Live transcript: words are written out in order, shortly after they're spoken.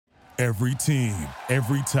Every team,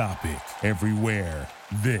 every topic, everywhere.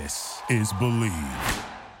 This is Believe.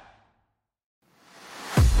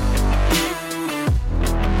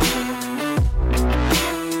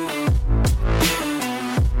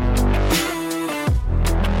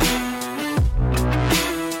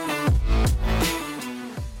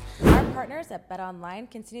 At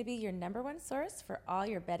BetOnline continue to be your number one source for all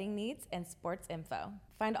your betting needs and sports info.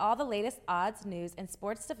 Find all the latest odds, news, and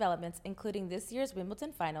sports developments, including this year's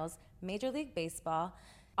Wimbledon Finals, Major League Baseball,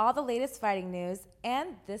 all the latest fighting news,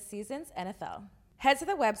 and this season's NFL. Head to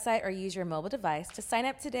the website or use your mobile device to sign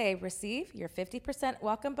up today. Receive your 50%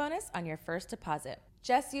 welcome bonus on your first deposit.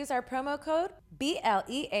 Just use our promo code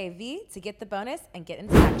BLEAV to get the bonus and get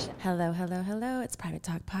into action. Hello, hello, hello. It's Private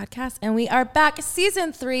Talk Podcast, and we are back,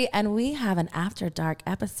 season 3, and we have an After Dark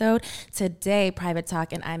episode today, Private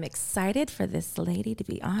Talk, and I'm excited for this lady to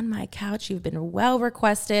be on my couch. You've been well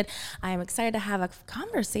requested. I am excited to have a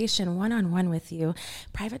conversation one-on-one with you.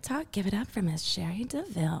 Private Talk, give it up for Miss Cherie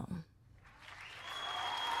Deville.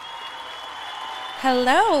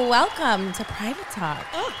 Hello, welcome to Private Talk.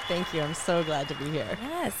 Oh, thank you. I'm so glad to be here.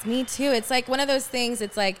 Yes, me too. It's like one of those things,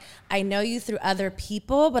 it's like I know you through other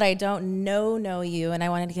people, but I don't know you. And I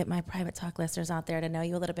wanted to get my Private Talk listeners out there to know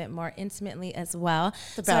you a little bit more intimately as well.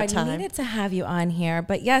 It's about time. I needed to have you on here.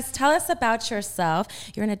 But yes, tell us about yourself.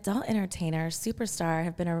 You're an adult entertainer, superstar,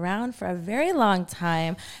 have been around for a very long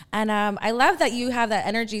time. And I love that you have that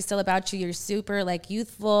energy still about you. You're super like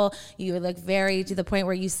youthful. You look very to the point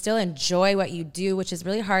where you still enjoy what you do, which is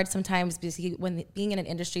really hard sometimes because when being in an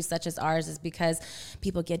industry such as ours is because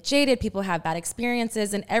people get jaded, people have bad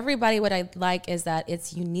experiences, and everybody, what I like is that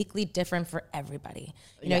it's uniquely different for everybody.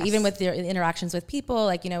 You know, even with their interactions with people,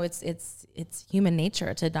 like, you know, it's human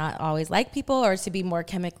nature to not always like people or to be more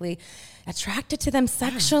chemically attracted to them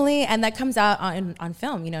sexually, and that comes out on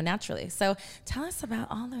film, you know, naturally. So tell us about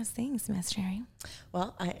all those things, Miss Cherie.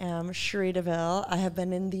 Well, I am Cherie Deville. I have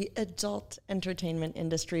been in the adult entertainment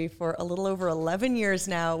industry for a little over 11 years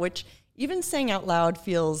now, which even saying out loud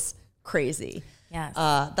feels crazy. Yes.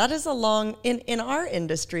 That is a long, in our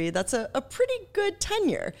industry, that's a pretty good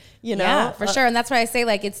tenure, you know? Yeah, for sure. And that's why I say,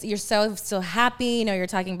 like, you're so happy, you know, you're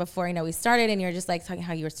talking before, you know, we started, and you're just like talking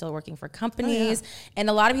how you were still working for companies. Oh, yeah. And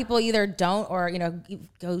a lot of people either don't or, you know,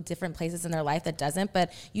 go different places in their life that doesn't,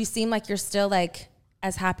 but you seem like you're still like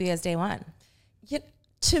as happy as day one. Yeah,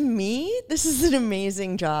 to me, this is an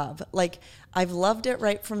amazing job. Like, I've loved it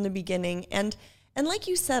right from the beginning. And like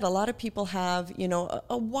you said, a lot of people have, you know,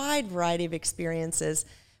 a wide variety of experiences.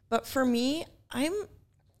 But for me, I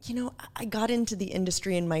got into the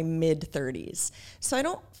industry in my mid-30s. So I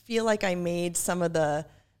don't feel like I made some of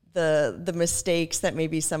the mistakes that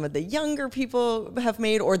maybe some of the younger people have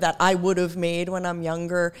made or that I would have made when I'm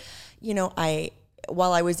younger. You know,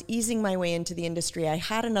 while I was easing my way into the industry, I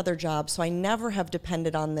had another job, so I never have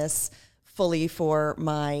depended on this fully for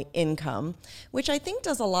my income, which I think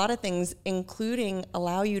does a lot of things, including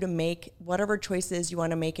allow you to make whatever choices you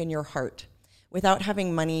want to make in your heart without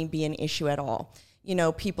having money be an issue at all. You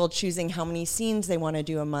know, people choosing how many scenes they want to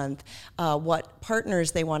do a month, what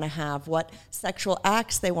partners they want to have, what sexual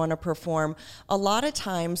acts they want to perform. A lot of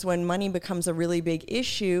times when money becomes a really big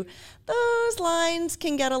issue, those lines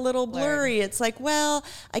can get a little blurry. It's like, well,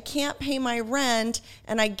 I can't pay my rent,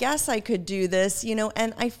 and I guess I could do this, you know,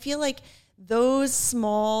 and I feel like those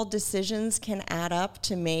small decisions can add up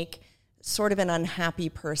to make sort of an unhappy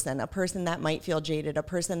person, a person that might feel jaded, a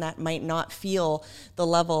person that might not feel the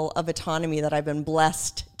level of autonomy that I've been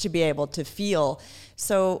blessed to be able to feel.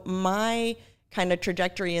 So my kind of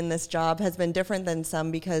trajectory in this job has been different than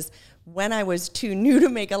some because when I was too new to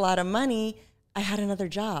make a lot of money, I had another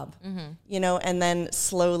job, you know, and then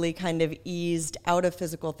slowly kind of eased out of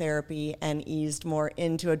physical therapy and eased more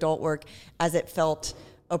into adult work as it felt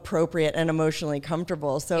appropriate and emotionally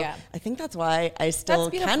comfortable. So I think that's why I still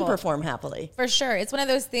can perform happily. For sure. It's one of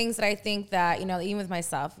those things that I think that, you know, even with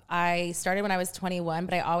myself, I started when I was 21,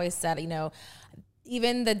 but I always said, you know,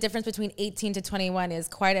 even the difference between 18 to 21 is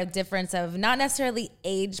quite a difference of not necessarily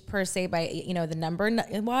age per se by, you know, the number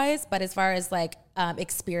wise, but as far as like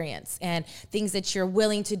experience and things that you're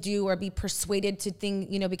willing to do or be persuaded to think,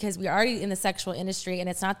 you know, because we're already in the sexual industry, and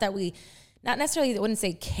it's not that we not necessarily, I wouldn't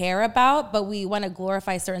say care about, but we want to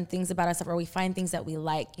glorify certain things about ourselves, or we find things that we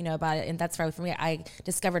like, you know, about it. And that's why for me, I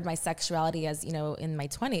discovered my sexuality as, you know, in my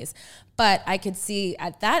 20s. But I could see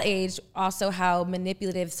at that age also how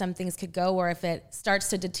manipulative some things could go, where if it starts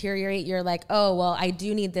to deteriorate, you're like, oh, well, I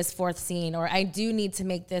do need this fourth scene, or I do need to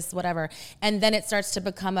make this whatever. And then it starts to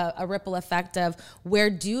become a ripple effect of where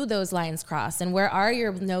do those lines cross, and where are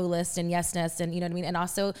your no list and yes-ness, and you know what I mean? And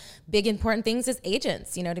also big important things is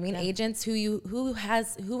agents, you know what I mean? Yeah. Agents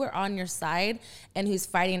who are on your side and who's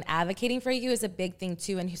fighting and advocating for you is a big thing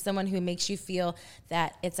too. And someone who makes you feel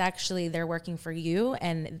that it's actually they're working for you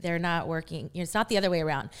and they're not working. It's not the other way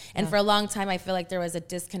around. And for a long time, I feel like there was a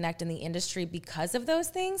disconnect in the industry because of those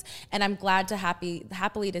things. And I'm glad to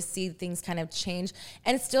happily to see things kind of change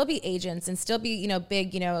and still be agents and still be,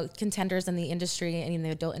 big, contenders in the industry and in the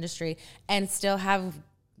adult industry and still have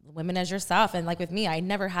women as yourself. And like with me, I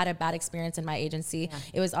never had a bad experience in my agency. Yeah.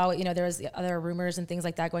 It was always, there was other rumors and things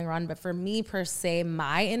like that going on. But for me per se,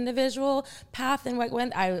 my individual path and what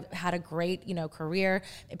went, I had a great, career.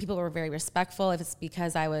 People were very respectful. If it's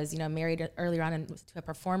because I was, married earlier on to a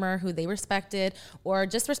performer who they respected or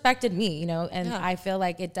just respected me, and I feel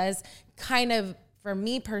like it does kind of, for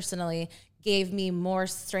me personally, gave me more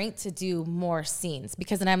strength to do more scenes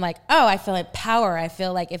because then I'm like, oh, I feel like power. I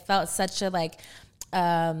feel like it felt such a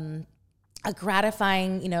a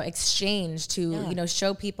gratifying, exchange to,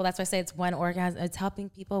 show people. That's why I say it's one orgasm. It's helping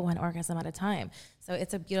people one orgasm at a time. So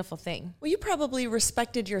it's a beautiful thing. Well, you probably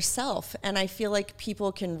respected yourself. And I feel like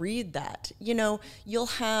people can read that. You'll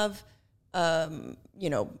have, I'm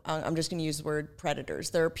just going to use the word predators.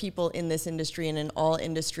 There are people in this industry and in all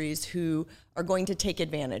industries who are going to take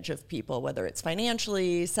advantage of people, whether it's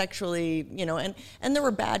financially, sexually, and there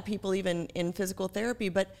were bad people even in physical therapy,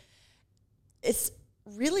 but it's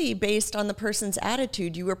really based on the person's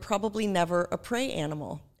attitude. You were probably never a prey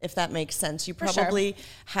animal, if that makes sense. You probably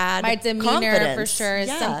had my demeanor confidence. For sure is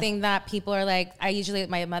something that people are like,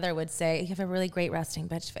 my mother would say, you have a really great resting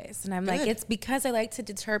bitch face. And I'm like, it's because I like to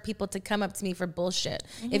deter people to come up to me for bullshit.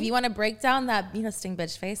 Mm-hmm. If you want to break down that, resting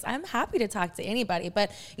bitch face, I'm happy to talk to anybody.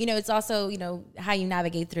 But, it's also, how you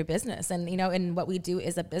navigate through business and, and what we do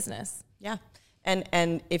is a business. Yeah.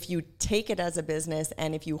 And if you take it as a business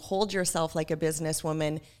and if you hold yourself like a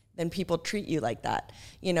businesswoman, then people treat you like that.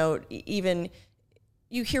 Even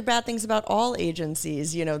you hear bad things about all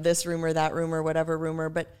agencies, this rumor, that rumor, whatever rumor,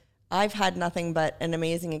 but I've had nothing but an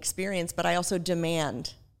amazing experience, but I also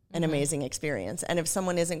demand an amazing experience. And if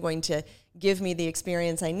someone isn't going to give me the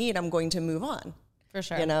experience I need, I'm going to move on. For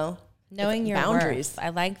sure. Knowing your boundaries. Worth. I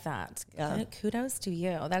like that. Yeah. Kudos to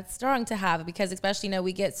you. That's strong to have because especially,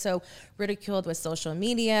 we get so ridiculed with social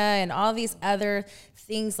media and all these other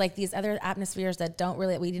things like these other atmospheres that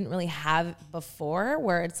we didn't really have before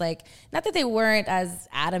where it's like, not that they weren't as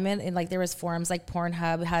adamant and like there was forums like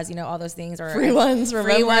Pornhub has, all those things or free ones,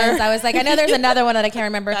 remember? Free ones. I was like, I know there's another one that I can't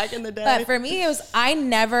remember. Back in the day. But for me, I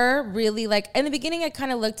never really in the beginning, I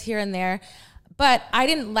kind of looked here and there, but I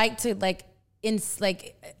didn't like to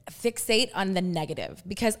fixate on the negative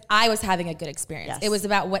because I was having a good experience. Yes. It was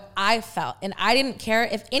about what I felt and I didn't care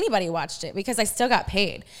if anybody watched it because I still got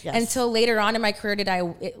paid. Yes. Until later on in my career did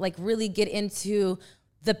I really get into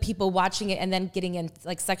the people watching it and then getting in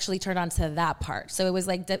sexually turned on to that part. So it was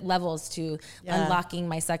levels to unlocking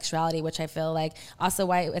my sexuality, which I feel like also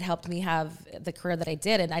why it helped me have the career that I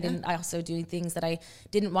did. And I also do things that I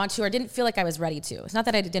didn't want to or didn't feel like I was ready to. It's not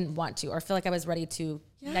that I didn't want to or feel like I was ready to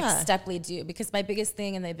next steply do because my biggest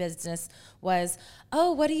thing in the business was,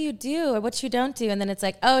 oh, what do you do or what you don't do? And then it's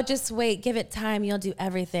like, oh, just wait, give it time. You'll do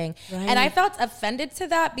everything. Right. And I felt offended to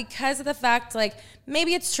that because of the fact,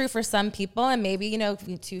 maybe it's true for some people and maybe,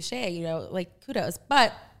 touche, kudos.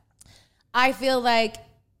 But I feel like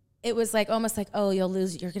it was almost oh, you're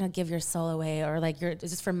going to give your soul away or it's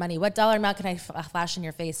just for money. What dollar amount can I flash in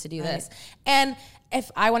your face to do this? And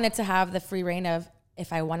if I wanted to have the free reign of,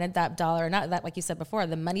 if I wanted that dollar or not, that like you said before,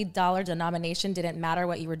 the money dollar denomination didn't matter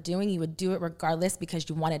what you were doing. You would do it regardless because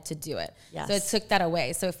you wanted to do it. Yes. So it took that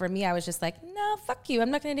away. So for me, I was just no, fuck you. I'm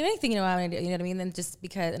not going to do anything I want to do. You know what I mean?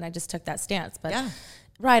 And I just took that stance. But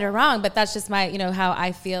right or wrong, but that's just my, how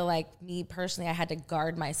I feel me personally, I had to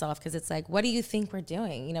guard myself because it's what do you think we're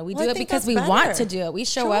doing? We do it because we want to do it. We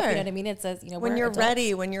show up, you know what I mean? It says, when you're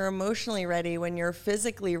ready, when you're emotionally ready, when you're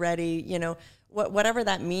physically ready, whatever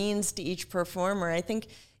that means to each performer. I think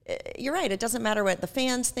you're right. It doesn't matter what the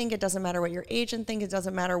fans think. It doesn't matter what your agent thinks. It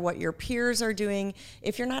doesn't matter what your peers are doing.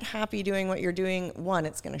 If you're not happy doing what you're doing, one,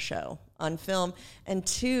 it's going to show on film. And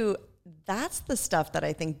two, that's the stuff that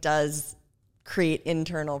I think does create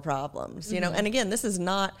internal problems, and again, this is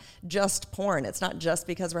not just porn. It's not just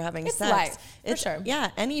because we're having sex. Life, for sure.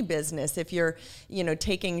 Yeah, any business. If you're,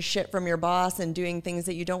 taking shit from your boss and doing things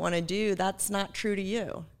that you don't want to do, that's not true to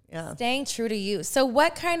you. Yeah. Staying true to you. So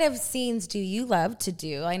what kind of scenes do you love to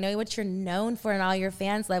do? I know what you're known for and all your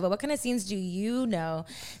fans love, but what kind of scenes do you know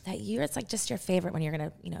that it's just your favorite when you're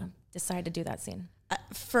going to, decide to do that scene?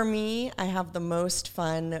 For me, I have the most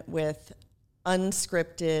fun with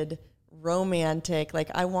unscripted, romantic,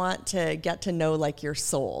 I want to get to know your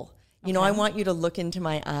soul. I want you to look into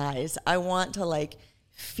my eyes. I want to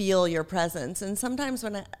feel your presence. And sometimes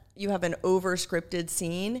when you have an over scripted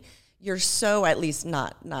scene, you're so, at least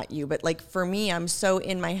not you, but like for me, I'm so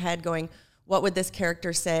in my head going, what would this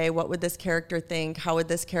character say? What would this character think? How would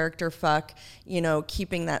this character fuck? You know,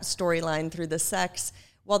 keeping that storyline through the sex.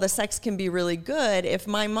 While the sex can be really good, if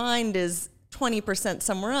my mind is 20%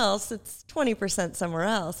 somewhere else, it's 20% somewhere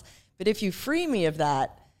else. But if you free me of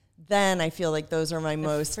that, then I feel like those are my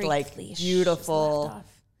most like beautiful,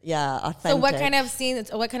 authentic. So what kind of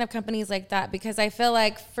scenes, what kind of companies like that? Because I feel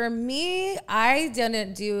like for me, I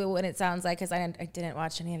didn't do what it sounds like because I didn't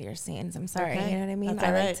watch any of your scenes. I'm sorry. Okay. You know what I mean? That's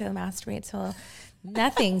I like to masturbate till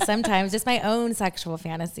nothing sometimes, just my own sexual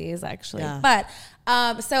fantasies actually. Yeah.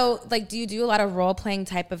 But so like, do you do a lot of role playing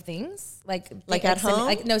type of things? Like at home?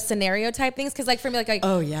 Like no scenario type things? Because like for me, like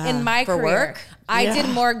in my for career, work? I did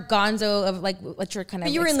more gonzo of like what you're kind of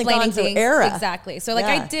you were in the explaining gonzo things. era. Exactly. So like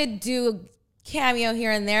I did do cameo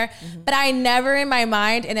here and there, but I never in my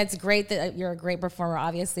mind, and it's great that you're a great performer,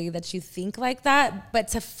 obviously, that you think like that, but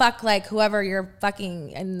to fuck like whoever you're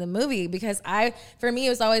fucking in the movie, because for me, it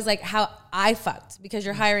was always like how I fucked, because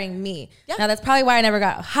you're hiring me. Yeah. Now that's probably why I never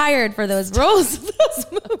got hired for those roles of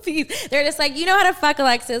those movies. They're just like, you know how to fuck,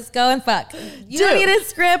 Alexis, go and fuck. You don't need a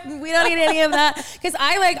script. We don't need any of that. Because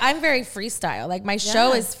I'm very freestyle. Like my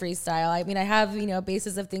show is freestyle. I mean, I have,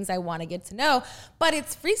 bases of things I want to get to know, but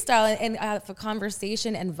it's freestyle and for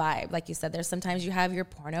conversation and vibe. Like you said, there's sometimes you have your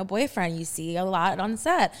porno boyfriend you see a lot on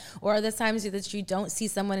set, or there's times that you don't see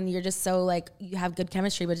someone and you're just so like, you have good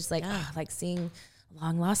chemistry, but just like, like seeing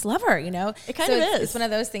long lost lover, It kind of is. It's one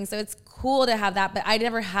of those things. So it's cool to have that, but I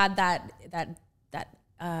never had that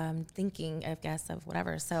thinking, I guess, of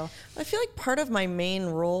whatever. So I feel like part of my main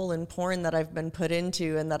role in porn that I've been put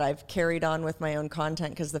into and that I've carried on with my own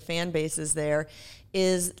content, because the fan base is there,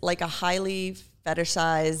 is like a highly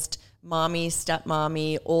fetishized mommy,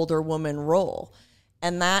 stepmommy, older woman role.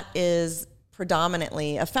 And that is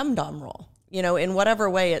predominantly a femdom role. In whatever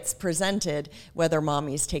way it's presented, whether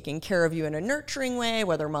mommy's taking care of you in a nurturing way,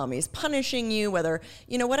 whether mommy's punishing you, whether,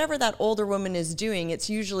 whatever that older woman is doing, it's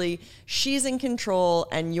usually she's in control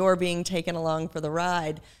and you're being taken along for the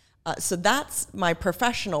ride. So that's my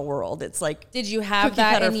professional world. It's like, did you have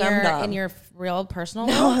that in your real personal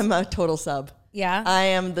world? No, I'm a total sub. Yeah. I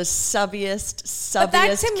am the subbiest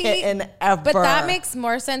kitten ever. But that makes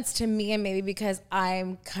more sense to me, and maybe because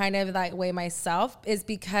I'm kind of that way myself, is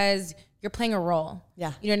because you're playing a role.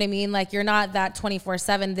 Yeah. You know what I mean? Like you're not that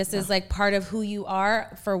 24/7. This is like part of who you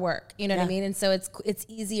are for work. You know what I mean? And so it's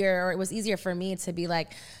easier, or it was easier for me to be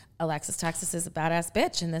like, Alexis Texas is a badass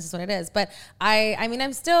bitch and this is what it is. But I mean,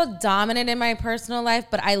 I'm still dominant in my personal life,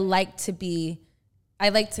 but I like to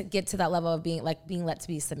get to that level of being let to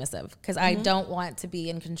be submissive, because I don't want to be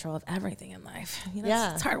in control of everything in life.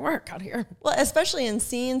 It's hard work out here. Well, especially in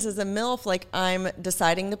scenes as a MILF, like I'm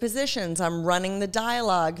deciding the positions, I'm running the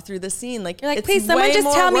dialogue through the scene. Like, you're like, please, someone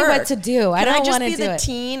just tell me what to do. I don't want to do it. Can I just be the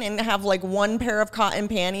teen and have like one pair of cotton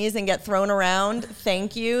panties and get thrown around?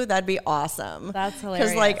 Thank you. That'd be awesome. That's hilarious.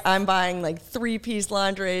 Because like I'm buying like 3-piece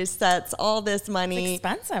lingerie sets, all this money. It's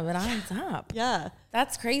expensive. It adds up. Yeah.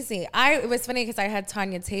 That's crazy. It was funny because I had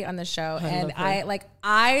Tanya Tate on the show, and I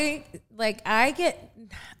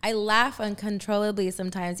laugh uncontrollably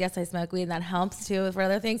sometimes. Yes, I smoke weed, and that helps too for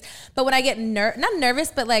other things. But when I get not nervous,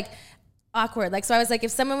 but like awkward. Like, so I was like,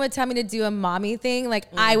 if someone would tell me to do a mommy thing, like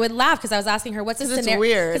I would laugh, because I was asking her, what's the scenario? It's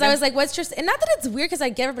weird. Because I was like, what's your, and not that it's weird because I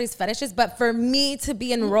get everybody's fetishes, but for me to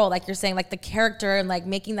be in role, like you're saying, like the character and like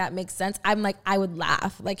making that make sense, I'm like, I would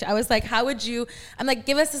laugh. Like, I was like, how would you, I'm like,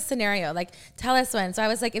 give us a scenario, like tell us one. So I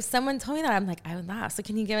was like, if someone told me that, I'm like, I would laugh. So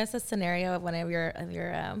can you give us a scenario of one of your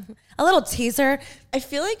a little teaser? I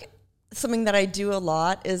feel like something that I do a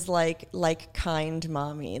lot is like kind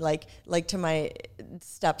mommy, like to my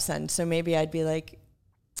stepson. So maybe I'd be like,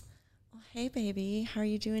 oh, hey baby, how are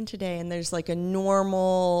you doing today? And there's like a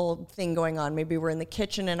normal thing going on. Maybe we're in the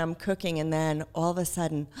kitchen and I'm cooking, and then all of a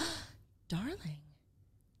sudden, darling,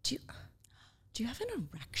 do you have an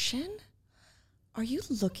erection? Are you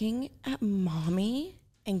looking at mommy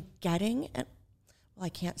and getting it? Well, I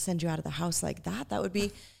can't send you out of the house like that. That would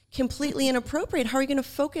be completely inappropriate. How are you going to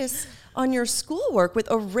focus on your schoolwork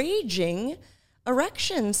with a raging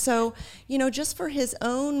erection? So, just for his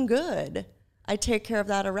own good, I take care of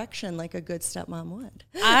that erection like a good stepmom would.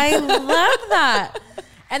 I love that.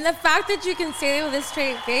 And the fact that you can say it with a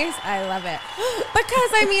straight face, I love it.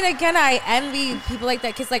 Because, I mean, again, I envy people like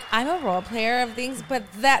that, because, like, I'm a role player of things, but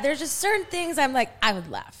that there's just certain things I'm like, I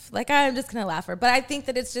would laugh. Like, I'm just going to laugh. But I think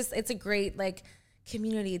that it's a great, like,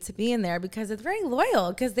 community to be in there, because it's very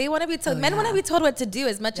loyal, because they want to be told, men want to be told what to do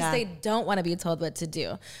as much as they don't want to be told what to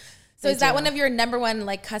do. So is that one of your number one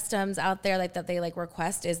like customs out there, like that they like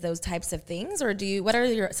request, is those types of things, or what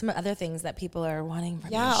are some other things that people are wanting from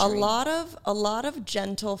you? Yeah, a lot of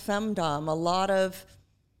gentle femdom, a lot of,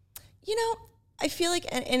 I feel like,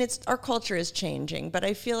 and it's, our culture is changing, but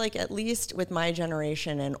I feel like at least with my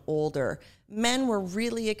generation and older, men were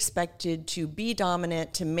really expected to be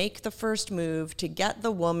dominant, to make the first move, to get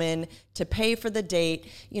the woman, to pay for the date.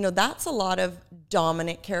 That's a lot of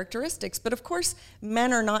dominant characteristics. But of course,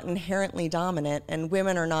 men are not inherently dominant and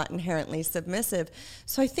women are not inherently submissive.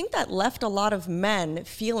 So I think that left a lot of men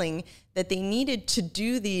feeling that they needed to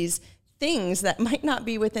do these things that might not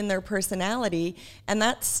be within their personality. And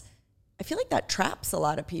I feel like that traps a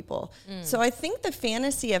lot of people. So I think the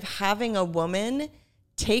fantasy of having a woman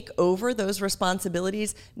take over those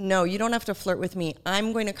responsibilities, no, you don't have to flirt with me.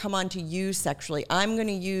 I'm going to come on to you sexually. I'm going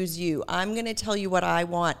to use you. I'm going to tell you what I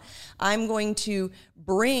want. I'm going to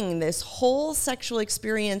bring this whole sexual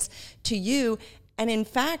experience to you. And in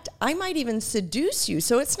fact, I might even seduce you.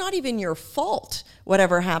 So it's not even your fault,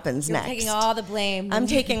 whatever happens next. You're taking all the blame. I'm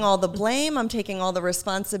taking all the blame. I'm taking all the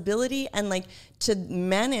responsibility. And like, to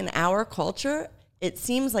men in our culture, it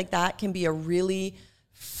seems like that can be a really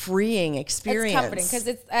freeing experience. It's comforting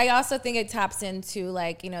because I also think it taps into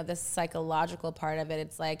like, the psychological part of it.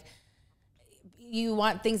 It's like you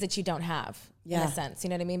want things that you don't have. In a sense, you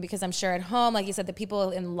know what I mean? Because I'm sure at home, like you said, the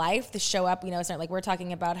people in life that show up, it's not like we're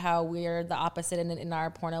talking about how we're the opposite in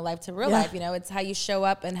our porno life to real life. It's how you show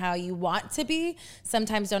up and how you want to be.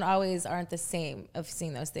 Sometimes aren't the same of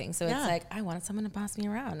seeing those things. So it's like, I wanted someone to boss me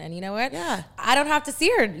around, and you know what? Yeah, I don't have to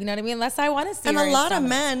see her. You know what I mean? Unless I want to see her. And a lot of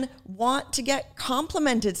men want to get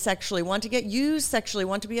complimented sexually, want to get used sexually,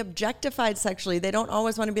 want to be objectified sexually. They don't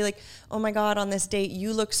always want to be like, oh my God, on this date,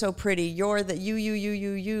 you look so pretty. You're the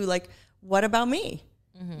you. Like, what about me?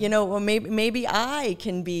 Well, maybe I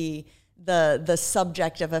can be the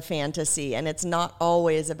subject of a fantasy, and it's not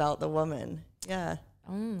always about the woman. Yeah.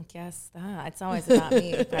 Guess that. It's always about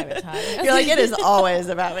me in private time. You're like, it is always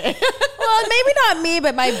about me. Well, maybe not me,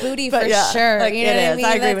 but my booty for sure. Like, you know what I mean?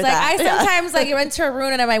 I agree with that. I sometimes like went to a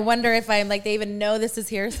room and I wonder if I'm like, they even know this is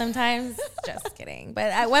here sometimes. Just kidding.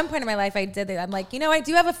 But at one point in my life, I did that. I'm like, I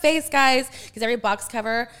do have a face, guys. Because every box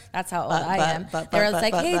cover, that's how old I am. They were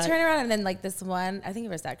like, hey, turn around. And then like this one, I think it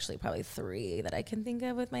was actually probably 3 that I can think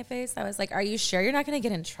of with my face. I was like, are you sure you're not going to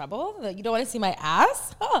get in trouble? You don't want to see my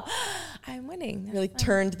ass? Oh, I'm winning. Really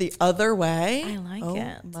turned the other way. I like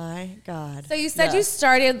it. Oh my God. So you said you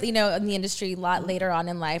started, in the industry a lot later on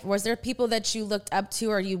in life. Was there people that you looked up to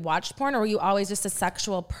or you watched porn, or were you always just a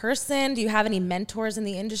sexual person? Do you have any mentors in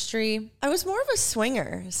the industry? I was more of a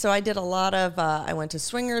swinger. So I did a lot of, I went to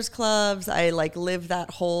swingers clubs. I lived that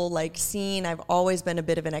whole scene. I've always been a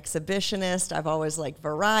bit of an exhibitionist. I've always liked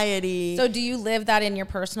variety. So do you live that in your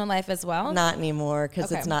personal life as well? Not anymore,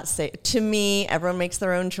 because it's not safe. To me, everyone makes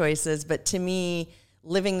their own choices, but to me,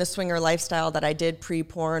 living the swinger lifestyle that I did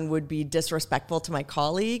pre-porn would be disrespectful to my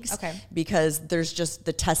colleagues because there's just,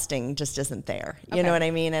 the testing just isn't there. You know what I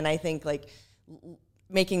mean? And I think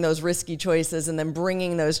making those risky choices and then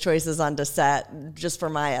bringing those choices onto set just for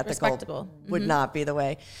my ethical would not be the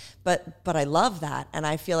way. But I love that. And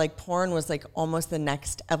I feel like porn was almost the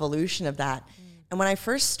next evolution of that. And when I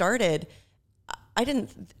first started, I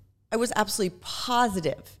was absolutely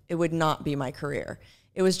positive it would not be my career.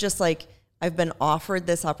 It was just I've been offered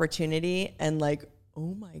this opportunity and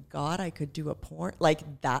oh my God, I could do a porn.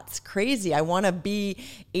 That's crazy. I want to be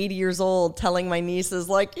 80 years old telling my nieces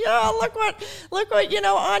yeah, look what,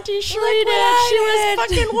 Auntie Cherie did. She was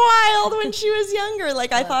fucking wild when she was younger.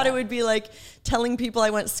 I thought it would be telling people I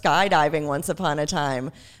went skydiving once upon a time,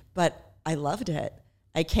 but I loved it.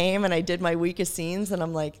 I came and I did my weakest scenes and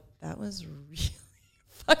I'm that was really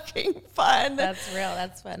fucking fun. That's real.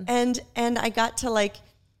 That's fun. And I got to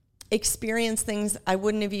experience things I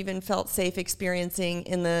wouldn't have even felt safe experiencing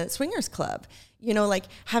in the swingers club.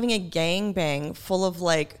 Having a gangbang full of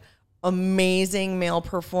amazing male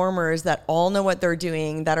performers that all know what they're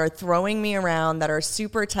doing, that are throwing me around, that are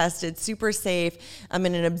super tested, super safe. I'm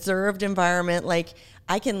in an observed environment.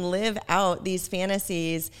 I can live out these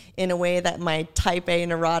fantasies in a way that my type A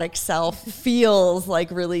neurotic self feels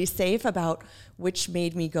really safe about, which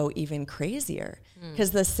made me go even crazier.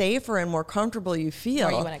 Because the safer and more comfortable you feel,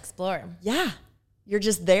 or you want to explore. Yeah, you're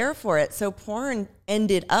just there for it. So porn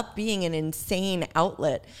ended up being an insane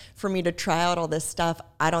outlet for me to try out all this stuff.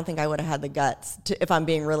 I don't think I would have had the guts to, if I'm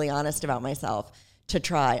being really honest about myself, to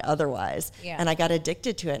try otherwise. Yeah. And I got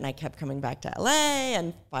addicted to it and I kept coming back to LA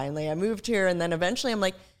and finally I moved here. And then eventually I'm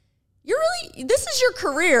this is your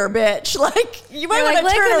career, bitch. Like, you might want to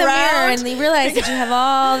look turn in the around. mirror and you realize that you have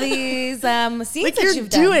all these scenes Like, that you're you've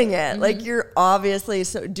done. doing it. Like, you're obviously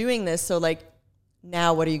doing this. So, like,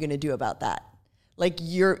 now what are you going to do about that? Like,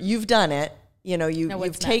 you've done it. You know,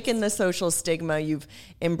 you've taken the social stigma. You've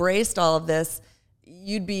embraced all of this.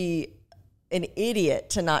 You'd be an idiot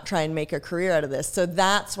to not try and make a career out of this. So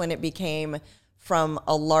that's when it became from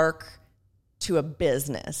a lark to a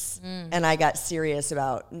business. And I got serious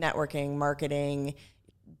about networking, marketing,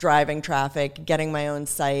 driving traffic, getting my own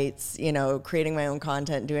sites, you know, creating my own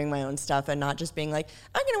content, doing my own stuff, and not just being like,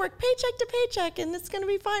 I'm going to work paycheck to paycheck and it's going to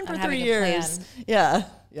be fine for 3 years. Yeah.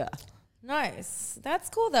 Nice. That's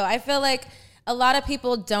cool though. I feel like a lot of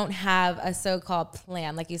people don't have a so-called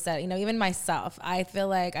plan. Like you said, you know, even myself, I feel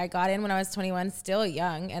like I got in when I was 21, still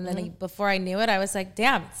young. And then before I knew it, I was like,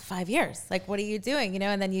 damn, it's 5 years. Like, what are you doing? You know,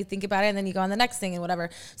 and then you think about it and then you go on the next thing and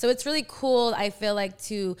whatever. So it's really cool, I feel like,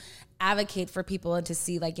 to advocate for people and to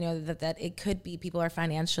see, like, you know, that it could be people are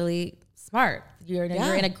financially smart. You're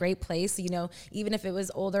in a great place, you know, even if it was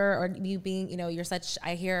older or you being, you know,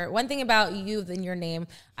 I hear one thing about you in your name.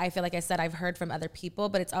 I feel like I said, I've heard from other people,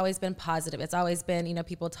 but it's always been positive. It's always been, you know,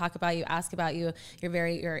 people talk about you, ask about you.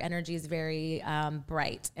 Your energy is very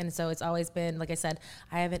bright. And so it's always been, like I said,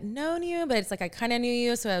 I haven't known you, but it's like, I kind of knew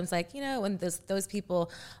you. So I was like, you know, when those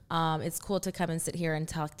people, it's cool to come and sit here and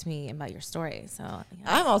talk to me about your story. So yeah.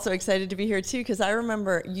 I'm also excited to be here too, because I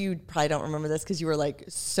remember, you probably don't remember this because you were like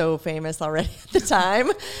so famous already at the time,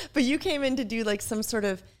 but you came in to do like some sort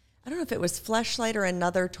of, I don't know if it was Fleshlight or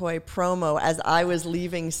another toy promo as I was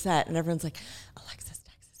leaving set, and everyone's like, Alexis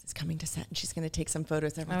Texas is coming to set and she's going to take some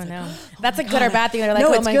photos. Everyone's like, oh, that's a good or bad thing. They're like,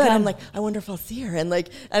 no, oh it's my good. God. I'm like, I wonder if I'll see her. And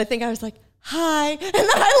I think I was like, hi. And then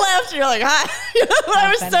I left. You're like, hi. But I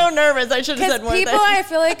was so nervous. I should have said more people, things. I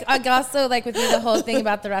feel like, also like with me, the whole thing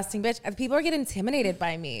about the resting bitch, people get intimidated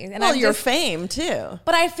by me. And well, your fame too.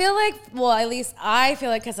 But I feel like, well, at least I feel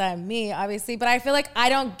like, because I'm me, obviously, but I feel like I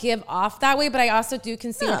don't give off that way. But I also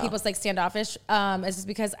can see when people's like standoffish. It's just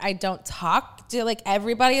because I don't talk to like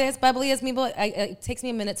everybody that's bubbly as me. But it takes me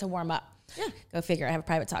a minute to warm up. Yeah. Go figure. I have a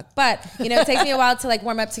private talk. But, you know, it takes me a while to like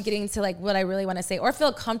warm up to getting to like what I really want to say or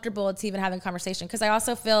feel comfortable to even having a conversation. Because I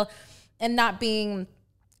also feel, and not being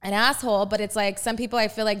an asshole, but it's like some people I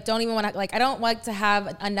feel like don't even want to, like, I don't like to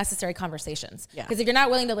have unnecessary conversations. Because if you're not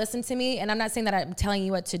willing to listen to me, and I'm not saying that I'm telling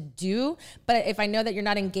you what to do, but if I know that you're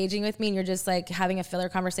not engaging with me and you're just like having a filler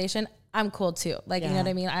conversation, I'm cool too. Like, you know what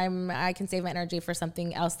I mean? I can save my energy for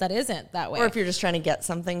something else that isn't that way. Or if you're just trying to get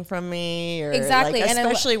something from me. Or exactly. Like,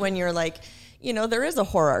 especially when you're like, you know, there is a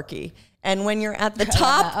hierarchy. And when you're at the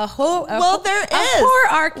top, there is. A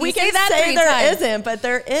hierarchy. We can say there isn't, but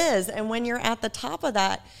there is. And when you're at the top of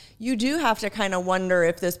that, you do have to kind of wonder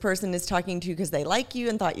if this person is talking to you because they like you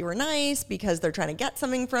and thought you were nice, because they're trying to get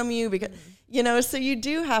something from you, because, you know, so you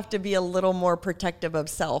do have to be a little more protective of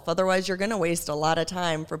self. Otherwise, you're going to waste a lot of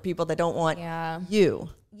time for people that don't want you.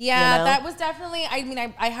 Yeah, you know? that was definitely, I mean,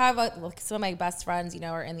 I have some of my best friends, you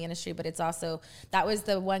know, are in the industry, but it's also, that was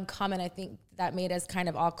the one comment I think that made us kind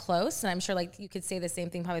of all close. And I'm sure like you could say the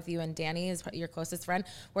same thing probably with you and Danny, is your closest friend,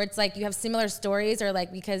 where it's like you have similar stories, or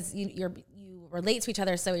like because you relate to each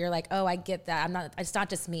other, so you're like, oh, I get that. It's not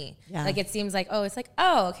just me. Yeah. Like it seems like, oh, it's like,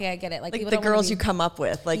 oh, okay, I get it. Like the girls you come up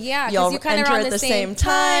with, like because you kind of are on the same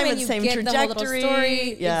time and the you same get trajectory. the whole little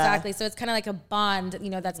story. Yeah. Exactly. So it's kind of like a bond, you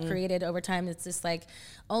know, that's created over time. It's just like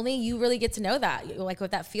only you really get to know that, like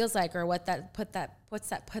what that feels like, or what that put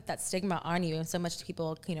that stigma on you. So much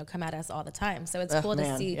people, you know, come at us all the time. So it's cool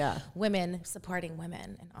to see women supporting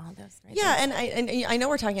women and all this. Right and I know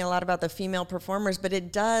we're talking a lot about the female performers, but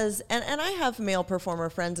it does, and I have male performer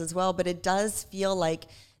friends as well, but it does feel like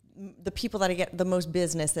the people that I get the most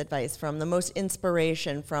business advice from, the most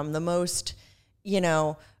inspiration from, the most, you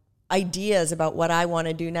know, ideas about what I want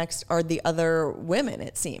to do next are the other women,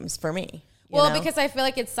 it seems, for me. Well, because I feel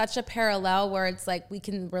like it's such a parallel where it's like we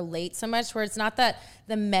can relate so much, where it's not that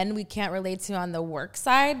the men we can't relate to on the work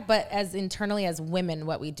side, but as internally as women,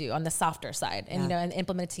 what we do on the softer side, and, you know, and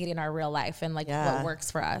implementing it in our real life and like what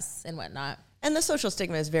works for us and whatnot. And the social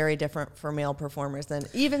stigma is very different for male performers than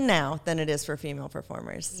it is for female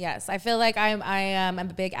performers. Yes, I feel like I'm a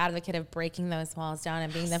big advocate of breaking those walls down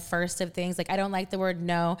and being the first of things. Like I don't like the word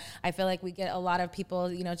no. I feel like we get a lot of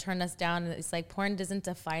people, you know, turn us down. And it's like porn doesn't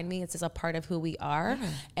define me. It's just a part of who we are. Yeah.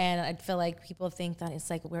 And I feel like people think that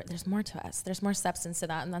it's like there's more to us. There's more substance to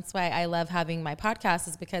that, and that's why I love having my podcast,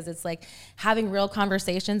 is because it's like having real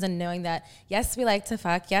conversations and knowing that yes, we like to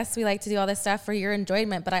fuck, yes, we like to do all this stuff for your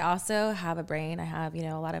enjoyment, but I also have a brain. I have, you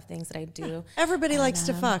know, a lot of things that I do. Everybody likes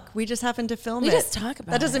to fuck. We just happen to film it. We just talk about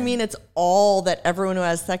it. That doesn't mean it's all that everyone who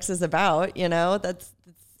has sex is about, you know? That's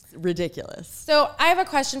ridiculous. So I have a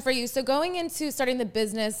question for you. So going into starting the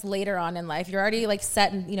business later on in life, you're already like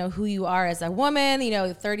set in, who you are as a woman,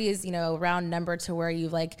 30 is, a round number to where you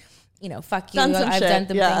like, fuck you, I've done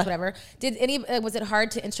some things, whatever. Was it hard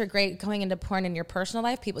to integrate going into porn in your personal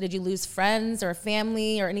life? Did you lose friends or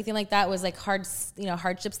family or anything like that? Was like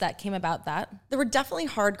hardships that came about that? There were definitely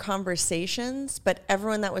hard conversations, but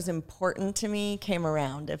everyone that was important to me came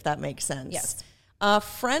around, if that makes sense. Yes.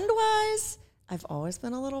 Friend-wise, I've always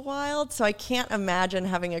been a little wild, so I can't imagine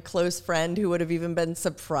having a close friend who would have even been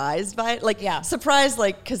surprised by it. Surprised,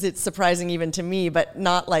 because it's surprising even to me, but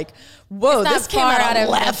not like, whoa, this came out of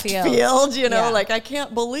left field, I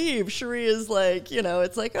can't believe Cherie is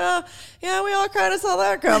it's like, oh, yeah, we all kind of saw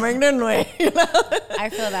that coming, didn't we? I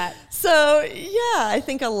feel that. So, I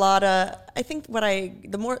think the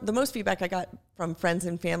most feedback I got from friends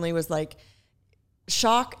and family was like,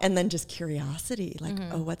 shock and then just curiosity,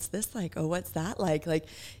 oh, what's this like? Oh, what's that like?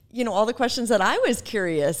 All the questions that I was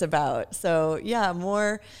curious about. So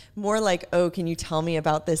more like, oh, can you tell me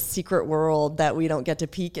about this secret world that we don't get to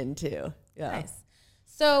peek into? Yeah. Nice.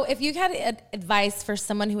 So if you had advice for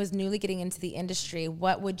someone who is newly getting into the industry,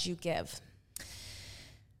 what would you give?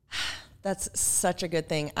 That's such a good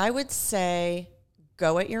thing. I would say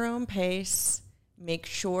go at your own pace. Make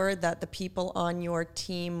sure that the people on your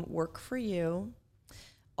team work for you.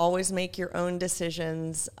 Always make your own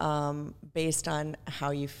decisions based on how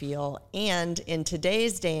you feel. And in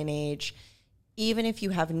today's day and age, even if you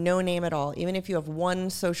have no name at all, even if you have one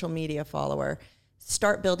social media follower,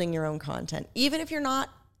 start building your own content. Even if you're not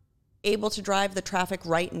able to drive the traffic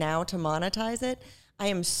right now to monetize it, I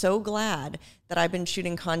am so glad that I've been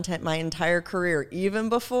shooting content my entire career, even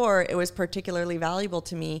before it was particularly valuable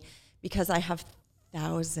to me, because I have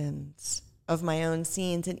thousands of my own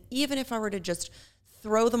scenes. And even if I were to just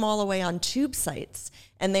throw them all away on tube sites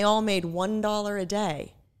and they all made $1 a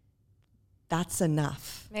day, that's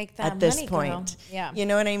enough. Make that at this money, point. girl. Yeah. You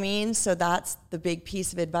know what I mean? So that's the big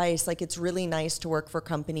piece of advice. It's really nice to work for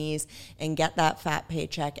companies and get that fat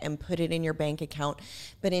paycheck and put it in your bank account.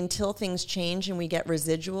 But until things change and we get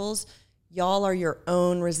residuals, y'all are your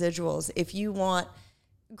own residuals. If you want,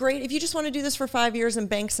 great. If you just want to do this for 5 years and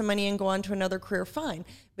bank some money and go on to another career, fine.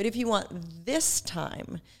 But if you want this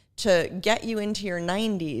time to get you into your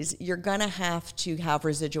 90s, you're going to have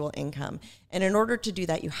residual income. And in order to do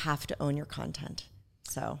that, you have to own your content.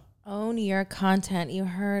 So own your content. You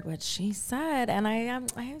heard what she said, and I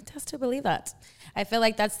tend to believe that. I feel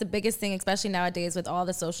like that's the biggest thing, especially nowadays with all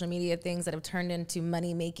the social media things that have turned into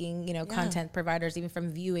money-making, content providers, even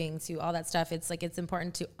from viewing to all that stuff. It's like it's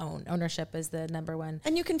important to own. Ownership is the number one.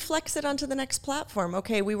 And you can flex it onto the next platform.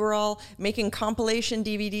 Okay, we were all making compilation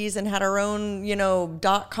DVDs and had our own,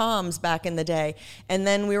 .coms back in the day. And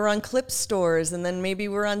then we were on clip stores, and then maybe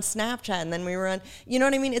we were on Snapchat, and then we were on, you know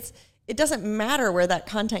what I mean? It doesn't matter where that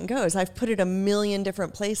content goes. I've put it a million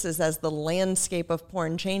different places as the landscape of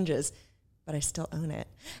porn changes, but I still own it.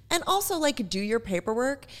 And also, do your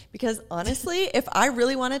paperwork, because honestly, if I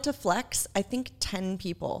really wanted to flex, I think 10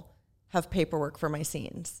 people have paperwork for my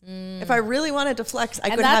scenes. If I really wanted to flex, I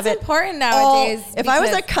could have it. And that's important nowadays. If I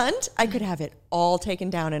was a cunt, I could have it all taken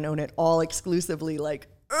down and own it all exclusively. What?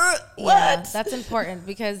 Yeah, that's important,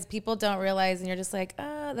 because people don't realize, and you're just like,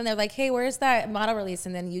 then they're like, hey, where's that model release?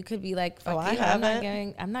 And then you could be like, fuck you,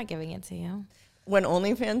 I'm not giving it to you. When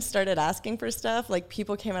OnlyFans started asking for stuff,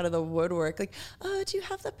 people came out of the woodwork, oh, do you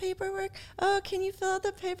have the paperwork? Oh, can you fill out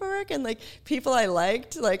the paperwork? And people I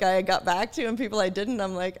liked, I got back to, and people I didn't,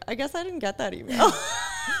 I'm like, I guess I didn't get that email.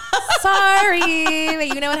 Sorry, but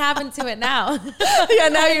you know what happened to it now. Yeah,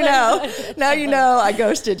 now you know. Now you know I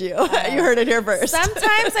ghosted you. You heard it here first.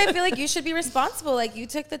 Sometimes I feel like you should be responsible. You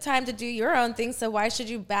took the time to do your own thing, so why should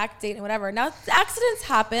you backdate and whatever? Now, accidents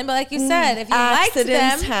happen, but like you said, if you liked them,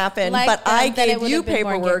 accidents happen. But I gave you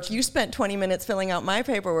paperwork. You spent 20 minutes filling out my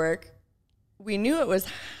paperwork. We knew it was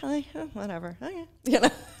whatever. Okay.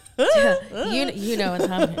 You know in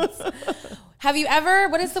comments. Have you ever,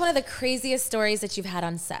 what is one of the craziest stories that you've had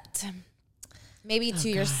on set? Maybe to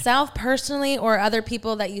yourself personally, or other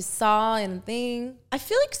people that you saw and thing? I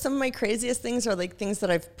feel like some of my craziest things are things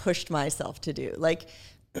that I've pushed myself to do.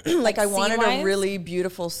 I wanted a really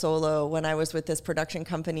beautiful solo when I was with this production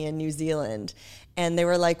company in New Zealand. And they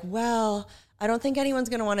were like, well, I don't think anyone's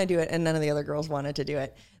going to want to do it. And none of the other girls wanted to do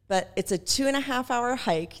it. But it's a 2.5-hour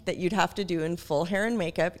hike that you'd have to do in full hair and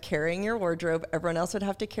makeup, carrying your wardrobe. Everyone else would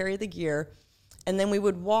have to carry the gear. And then we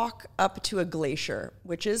would walk up to a glacier,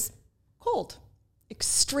 which is cold,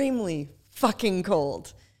 extremely fucking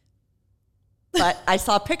cold. But I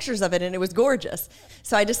saw pictures of it and it was gorgeous.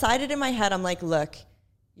 So I decided in my head, I'm like, look,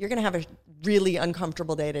 you're going to have a really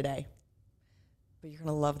uncomfortable day today. but you're going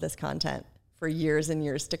to love this content for years and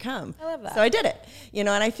years to come. I love that. So I did it, and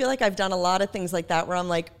I feel like I've done a lot of things like that where I'm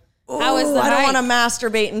like, how was the I don't hike? want to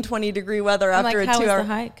masturbate in 20-degree weather after a 2 hour. How was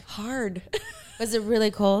the hike? Hard. Was it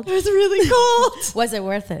really cold? It was really cold. Was it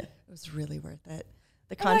worth it? It was really worth it.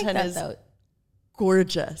 The content is though.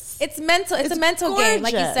 Gorgeous. It's mental. It's a mental game,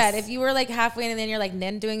 like you gorgeous. said. If you were like halfway and then you're like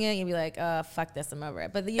then doing it, you'd be like, fuck this, I'm over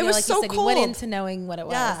it. But you know, was like so you said, cold. you went into knowing what it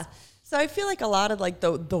was. Yeah. So I feel like a lot of like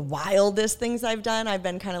the wildest things I've done, I've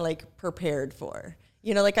been kind of like prepared for.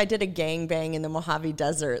 Like I did a gangbang in the Mojave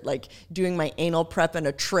Desert, like doing my anal prep in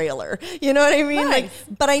a trailer. You know what I mean? Nice.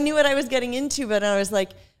 Like, but I knew what I was getting into, but I was like,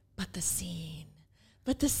 but the scene.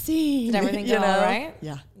 Did everything go all right?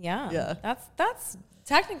 Yeah. Yeah. That's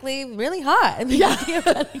technically really hot. I mean,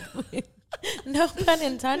 theoretically. No pun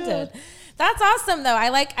intended. Yeah. That's awesome though. I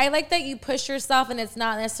like that you push yourself and it's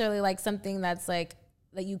not necessarily like something that's like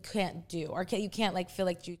that you can't do or you can't like feel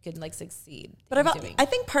like you can like succeed. But I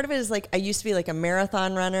think part of it is like I used to be like a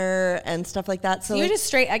marathon runner and stuff like that. So you're like, just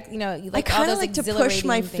straight, you like I kind of like to push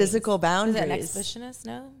my physical boundaries. Is that an exhibitionist?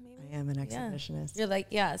 No, maybe? I am an exhibitionist. You're like,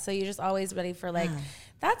 so you're just always ready for like,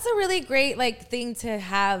 that's a really great like thing to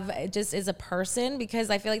have just as a person, because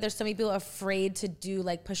I feel like there's so many people afraid to do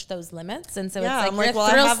like push those limits. And so it's like, you're a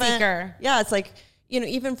thrill seeker. Yeah. It's like,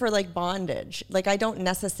 even for like bondage, like I don't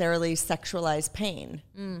necessarily sexualize pain,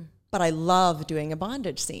 but I love doing a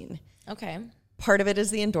bondage scene. Okay. Part of it is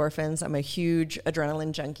the endorphins. I'm a huge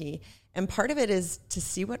adrenaline junkie. And part of it is to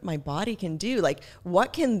see what my body can do. Like,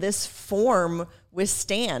 what can this form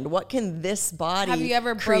withstand? What can this body Have you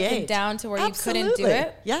ever create? broken down to where Absolutely. You couldn't do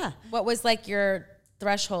it? Yeah. What was like your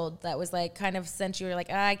threshold that was like kind of since you were like,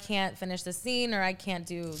 I can't finish the scene or I can't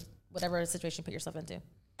do whatever situation you put yourself into?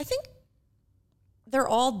 I think they're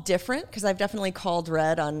all different because I've definitely called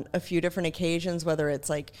red on a few different occasions, whether it's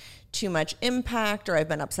like too much impact or I've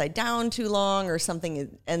been upside down too long or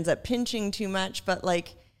something ends up pinching too much. But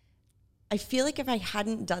like, I feel like if I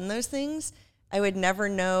hadn't done those things, I would never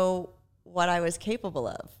know what I was capable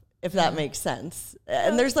of, if that makes sense.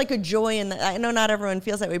 And there's like a joy in that. I know not everyone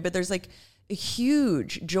feels that way, but there's like a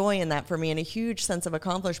huge joy in that for me and a huge sense of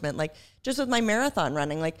accomplishment. Like just with my marathon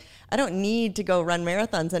running, like I don't need to go run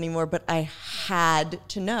marathons anymore, but I had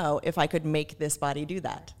to know if I could make this body do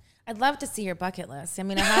that. I'd love to see your bucket list. I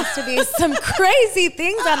mean, it has to be some crazy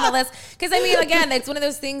things on the list. Because, I mean, again, it's one of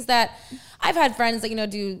those things that I've had friends that,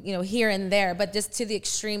 do, here and there, but just to the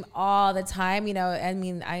extreme all the time, I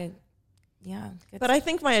mean, But I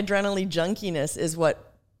think my adrenaline junkiness is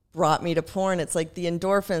what brought me to porn. It's like the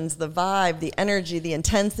endorphins, the vibe, the energy, the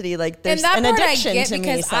intensity. Like there's an addiction to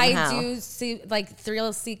me somehow. I do see like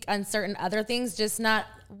thrill seek on certain other things, just not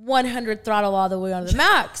 100 throttle all the way on the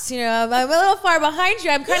max. I'm a little far behind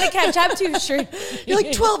you. I'm trying to catch up to you. Sure. You're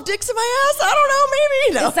like 12 dicks in my ass? I don't know,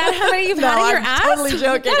 maybe. No. Is that how many you've had in your ass? I'm totally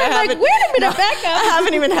joking. I'm like, wait a minute, back up. I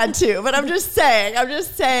haven't even had two, but I'm just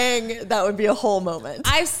saying that would be a whole moment.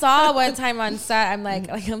 I saw one time on set, I'm like,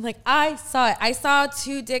 I saw it. I saw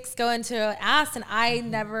 2 dicks go into an ass and I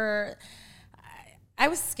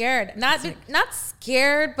was scared. Not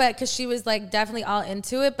scared, but because she was like definitely all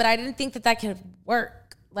into it, but I didn't think that could work.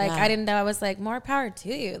 Like, I didn't know. I was like, more power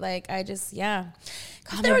to you. Like, I just, They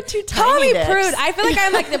were too Call tiny me dicks. prude. I feel like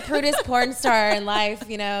I'm like the prudest porn star in life,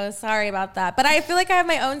 Sorry about that. But I feel like I have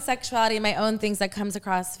my own sexuality and my own things that comes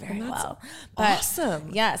across very well. But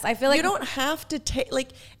awesome. Yes, I feel like you don't have to take,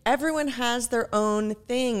 like, everyone has their own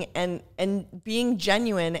thing, and being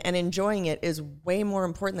genuine and enjoying it is way more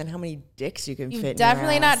important than how many dicks you can fit in your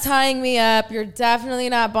definitely ass. not tying me up. You're definitely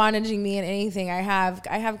not bondaging me in anything. I have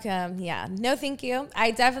no thank you.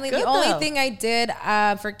 The only thing I did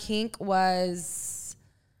for kink was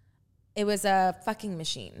it was a fucking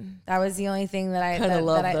machine. That was the only thing that I kind of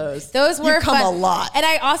love those. Those were you come fun. a lot. And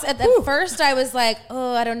I also at first I was like,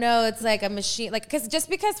 oh, I don't know. It's like a machine, like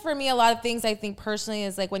because for me a lot of things I think personally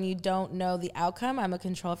is like when you don't know the outcome. I'm a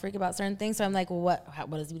control freak about certain things, so I'm like, well,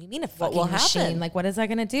 what do you mean a fucking machine? Happen? Like, what is that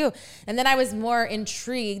gonna do? And then I was more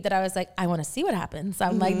intrigued that I was like, I want to see what happens.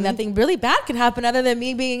 I'm like, nothing really bad can happen other than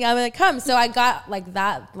me being I'm gonna come. So I got like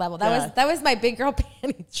that level. That was my big girl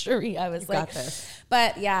panty Cherie. I was like.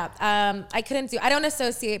 But I couldn't I don't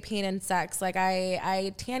associate pain and sex. Like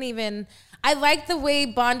I can't even, I like the way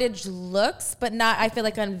bondage looks, but not, I feel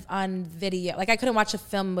like on video, like I couldn't watch a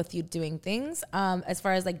film with you doing things, as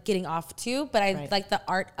far as like getting off to, but I like the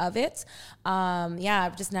art of it. I'm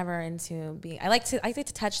just never into I like to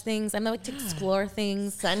touch things. I like to explore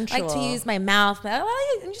things. Sensual. I like to use my mouth.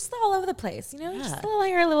 I'm just all over the place, just a little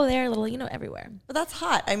here, a little there, a little, everywhere. But that's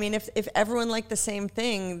hot. I mean, if everyone liked the same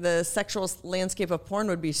thing, the sexual landscape of porn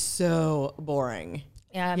would be so boring.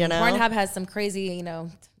 Yeah, Pornhub has some crazy,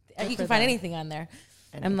 You can find anything on there.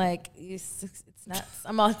 I'm like, it's nuts.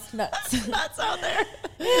 I'm all, it's nuts. It's nuts out there.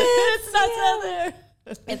 It's nuts out there.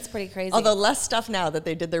 It's pretty crazy. Although less stuff now that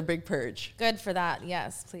they did their big purge. Good for that.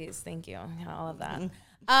 Yes, please. Thank you. All of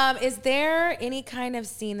that. Is there any kind of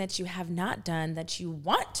scene that you have not done that you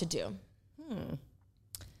want to do?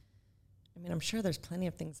 I mean, I'm sure there's plenty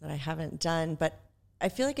of things that I haven't done, but I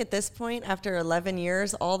feel like at this point, after 11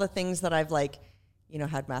 years, all the things that I've like, you know,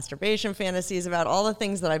 had masturbation fantasies about, all the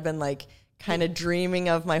things that I've been like kind of dreaming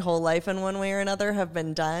of my whole life in one way or another have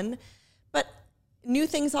been done. But new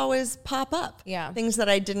things always pop up. Yeah. Things that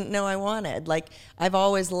I didn't know I wanted. Like I've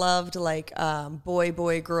always loved like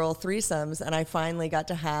boy-boy-girl threesomes, and I finally got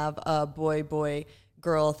to have a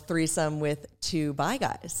boy-boy-girl threesome with 2 bi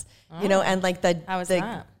guys. You know, and like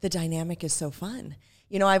the dynamic is so fun.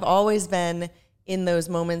 You know, I've always been in those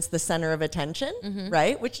moments the center of attention,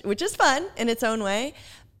 right? Which is fun in its own way.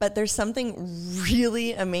 But there's something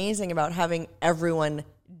really amazing about having everyone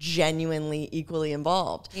genuinely equally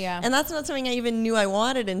involved. Yeah. And that's not something I even knew I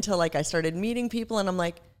wanted until like I started meeting people, and I'm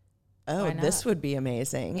like, oh, this would be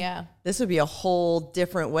amazing. Yeah. This would be a whole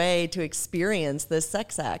different way to experience this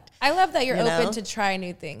sex act. I love that you're open to try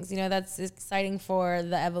new things. You know, that's exciting for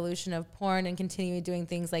the evolution of porn and continue doing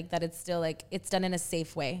things like that. It's still like, it's done in a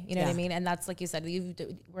safe way. You know what I mean? And that's like you said,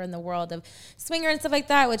 we're in the world of swinger and stuff like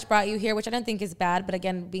that, which brought you here, which I don't think is bad. But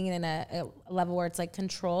again, being in a level where it's like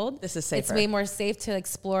controlled. This is safer. It's way more safe to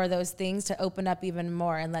explore those things, to open up even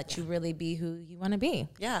more and let you really be who you want to be.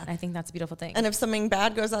 Yeah. And I think that's a beautiful thing. And if something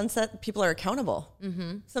bad goes on set, people are accountable.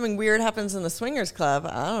 Something weird happens in the swingers club,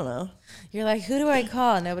 I don't know. You're like, who do I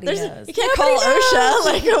call? Nobody knows. You can't call OSHA.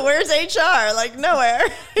 Like, where's HR? Like, nowhere.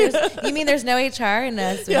 You mean there's no HR in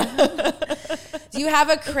a swinger? Do you have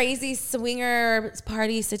a crazy swinger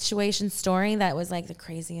party situation story that was like a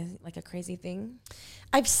crazy thing?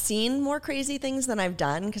 I've seen more crazy things than I've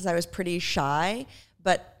done because I was pretty shy.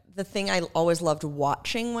 But the thing I always loved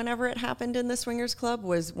watching whenever it happened in the swingers club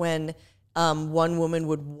was when one woman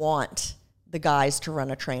would want the guys to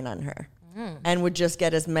run a train on her. And would just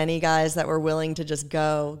get as many guys that were willing to just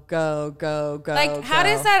go. Like, how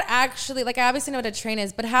does that actually, like, I obviously know what a train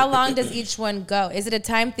is, but how long does each one go? Is it a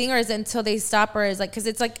time thing, or is it until they stop, or is like, because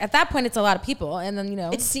it's like, at that point, it's a lot of people, and then, you know.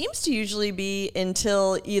 It seems to usually be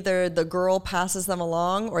until either the girl passes them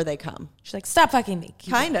along or they come. She's like, stop fucking me.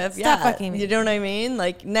 Kind of, Stop fucking me. You know what I mean?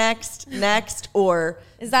 Like, next, or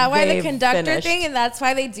is that why the conductor finished. thing, and that's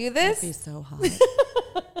why they do this? That'd be so hot.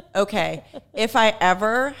 Okay, if I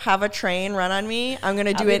ever have a train run on me, I'm going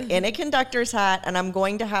to do it in a conductor's hat, and I'm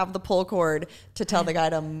going to have the pull cord to tell the guy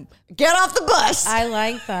to get off the bus. I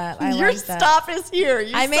like that. Your stop is here.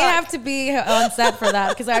 I may have to be on set for that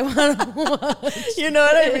because I want to watch. You know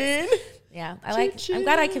what I mean? Yeah, I'm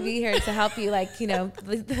glad I could be here to help you, like, you know.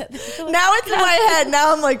 Now it's in my head.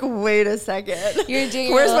 Now I'm like, wait a second.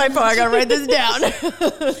 Where's my phone? I gotta write this down.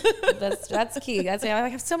 That's key. I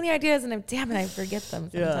have so many ideas, and I forget them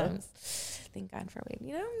sometimes. Yeah. Thank God for waiting.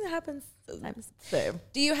 You know, it happens sometimes. Same.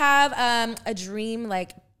 Do you have a dream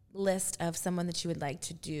like list of someone that you would like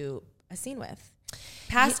to do a scene with,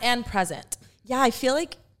 past and present? Yeah, I feel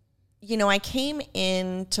like, you know, I came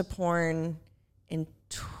into porn in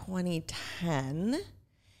 2010,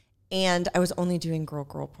 and I was only doing girl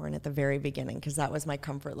porn at the very beginning because that was my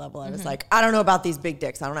comfort level. I was like, I don't know about these big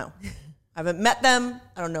dicks. I don't know. I haven't met them.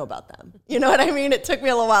 I don't know about them. You know what I mean? It took me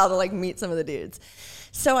a little while to like meet some of the dudes.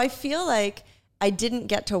 So I feel like I didn't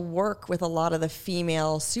get to work with a lot of the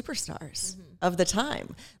female superstars of the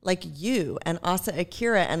time, like you and Asa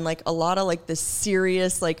Akira, and like a lot of like the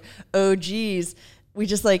serious like OGs. We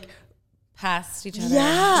just like passed each other in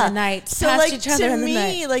the night. So like to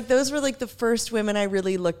me, like those were like the first women I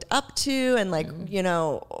really looked up to, and like, you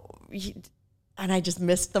know, and I just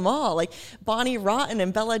missed them all. Like Bonnie Rotten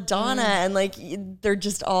and Belladonna, and like they're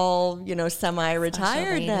just all, you know,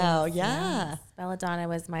 semi-retired now. Yeah. Yes. Belladonna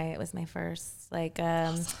was my first. Like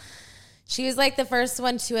she was like the first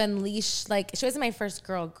one to unleash, like she wasn't my first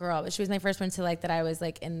girl, but she was my first one to like that I was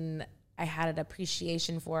like I had an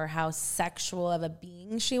appreciation for how sexual of a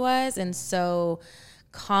being she was, and so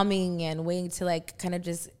calming and waiting to like kind of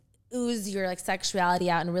just ooze your like sexuality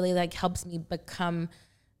out, and really like helps me become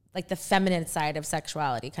like the feminine side of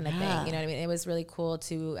sexuality kind of thing. You know what I mean? It was really cool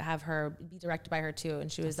to have her be directed by her too,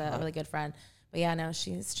 and she was a really good friend. But yeah, no,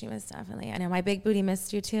 she was definitely. I know my big booty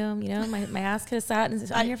missed you too. You know, my ass could have sat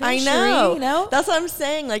on your face. I know. Cherie, you know, that's what I'm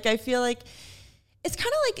saying. Like I feel like it's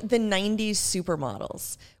kind of like the 90s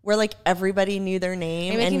supermodels where like everybody knew their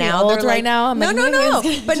name, and now they're like, right now. No.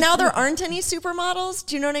 But now there aren't any supermodels.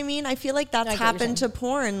 Do you know what I mean? I feel like that's happened to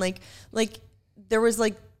porn. Like there was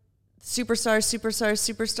like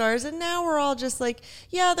superstars. And now we're all just like,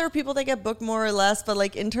 yeah, there are people that get booked more or less, but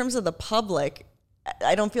like in terms of the public,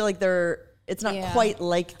 I don't feel like it's not quite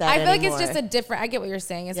like that I feel anymore. like it's just a different, I get what you're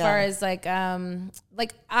saying as far as like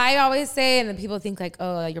I always say, and then people think like,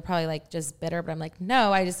 oh, you're probably like just bitter, but I'm like,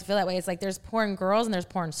 no, I just feel that way. It's like there's porn girls and there's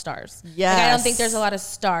porn stars. Yes. Like, I don't think there's a lot of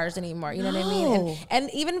stars anymore. You know what I mean? And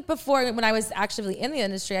even before, when I was actively in the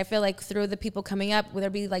industry, I feel like through the people coming up, would there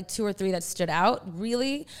be like 2 or 3 that stood out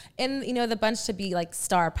really? And you know, the bunch to be like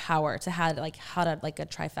star power, to have like how to like a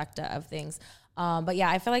trifecta of things. But yeah,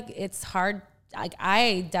 I feel like it's hard. Like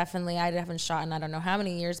I haven't shot in I don't know how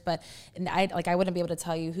many years, but I wouldn't be able to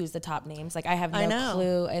tell you who's the top names. Like I have no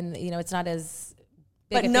clue, and you know it's not as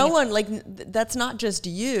big. But no one like that's not just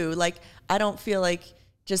you. Like I don't feel like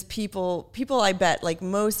just people. I bet like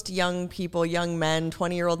most young people, young men,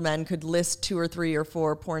 20-year-old men could list 2 or 3 or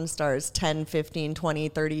 4 porn stars 10, 15, 20,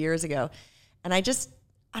 30 years ago, and I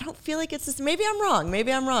don't feel like it's this. Maybe I'm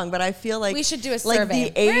wrong, but I feel like we should do a survey.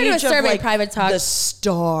 Like the age of like private talk. The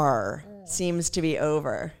star seems to be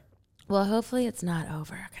over. Well, hopefully it's not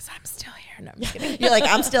over because I'm still here. No, I'm just kidding. You're like,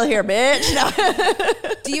 I'm still here, bitch.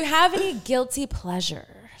 No. Do you have any guilty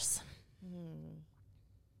pleasures?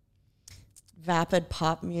 Vapid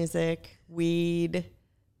pop music, weed,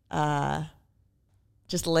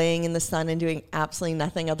 just laying in the sun and doing absolutely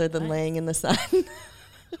nothing other than laying in the sun.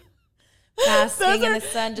 Basking in the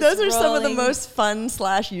sun, just those are some of the most fun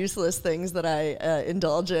 / useless things that I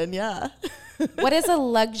indulge in. Yeah. What is a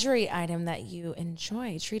luxury item that you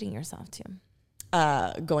enjoy treating yourself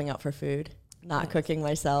to? Going out for food, not cooking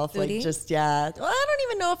myself. Foodie? Like just, yeah. Well, I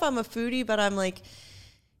don't even know if I'm a foodie, but I'm like,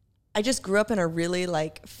 I just grew up in a really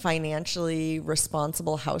like financially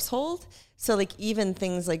responsible household. So like even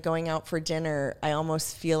things like going out for dinner, I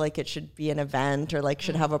almost feel like it should be an event or like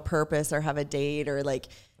should have a purpose or have a date or like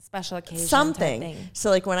special occasion something. Type thing. So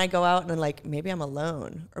like when I go out and like maybe I'm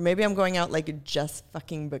alone or maybe I'm going out like just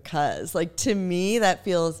fucking because, like to me that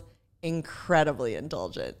feels incredibly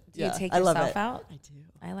indulgent. Do you take yourself out? I do.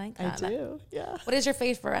 I like that. I do. Yeah. What is your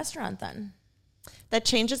favorite restaurant then? That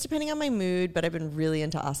changes depending on my mood, but I've been really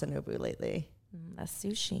into Asanobu lately. That's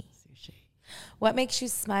sushi. What makes you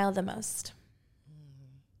smile the most?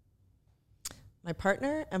 My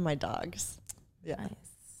partner and my dogs. Yeah.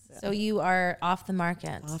 Nice. So you are off the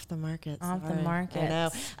market. Off the market. Off the market. I know.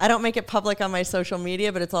 I don't make it public on my social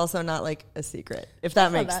media, but it's also not like a secret, if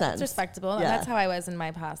that makes sense. It's respectable. Yeah. That's how I was in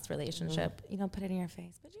my past relationship. You don't put it in your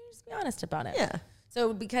face, but you just be honest about it. Yeah.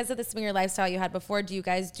 So because of the swinger lifestyle you had before, do you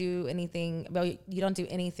guys do anything? Well, you don't do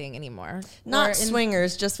anything anymore. Not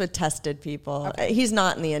swingers, just with tested people. Okay. He's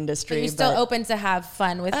not in the industry. But you're still open to have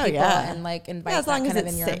fun with people and like invite as long that as kind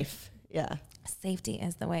it's of in safe. Yeah. Safety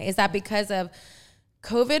is the way. Is that because of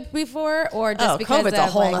COVID before, or just because COVID's of a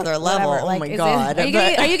whole other level? Whatever? Oh like, my God. Are you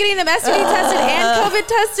getting them STD tested and COVID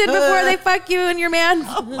tested before they fuck you and your man?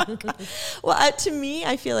 Oh my God. Well, to me,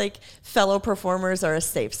 I feel like fellow performers are a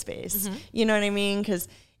safe space. Mm-hmm. You know what I mean? Because,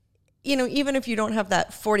 you know, even if you don't have that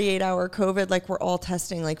 48-hour COVID, like we're all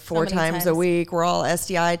testing like 4 times a week. We're all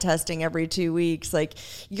STI testing every 2 weeks. Like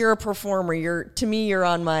you're a performer. To me, you're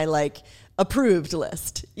on my like approved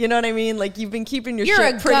list. You know what I mean? Like you've been keeping your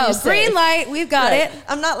shit pretty safe. Green light. We've got it.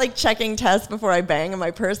 I'm not like checking tests before I bang in my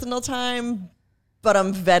personal time, but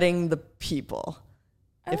I'm vetting the people,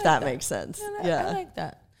 if that makes sense. Yeah. I like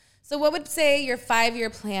that. So what would say your 5-year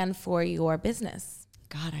plan for your business?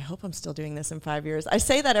 God, I hope I'm still doing this in 5 years. I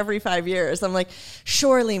say that every 5 years. I'm like,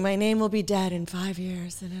 surely my name will be dead in 5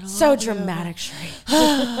 years. And it'll so dramatic, Cherie.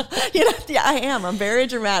 You know, yeah, I am. I'm very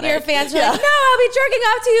dramatic. Your fans are like, no, I'll be jerking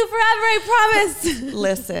off to you forever, I promise.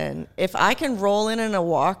 Listen, if I can roll in a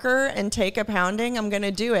walker and take a pounding, I'm going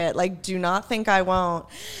to do it. Like, do not think I won't.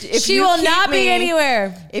 She will not be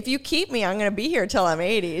anywhere. If you keep me, I'm going to be here till I'm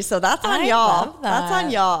 80. So that's on y'all. Love that. That's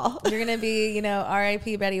on y'all. You're going to be, you know,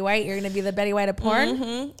 R.I.P. Betty White. You're going to be the Betty White of porn. Mm-hmm.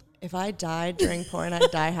 If I died during porn, I'd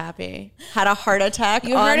die happy. Had a heart attack.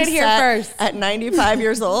 You heard it here first. At 95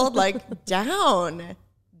 years old, like down.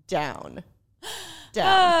 I'm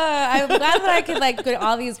glad that I could like get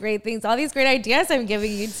all these great things, all these great ideas I'm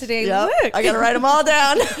giving you today. Yep. Look, I gotta write them all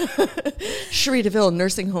down. Cherie Deville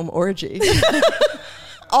nursing home orgy.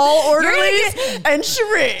 All orderlies and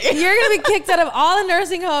Cherie. You're going to be kicked out of all the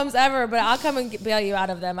nursing homes ever, but I'll come and bail you out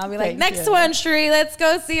of them. I'll be like, next one, Cherie, let's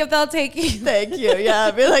go see if they'll take you. Thank you. Yeah,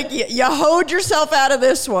 be like, you hoed yourself out of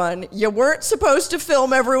this one. You weren't supposed to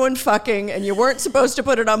film everyone fucking, and you weren't supposed to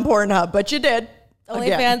put it on Pornhub, but you did.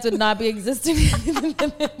 OnlyFans would not be existing at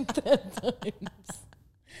that time.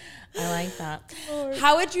 I like that.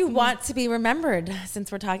 How would you want to be remembered, since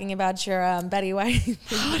we're talking about your Betty White?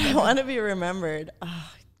 How would I want to be remembered?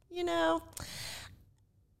 You know,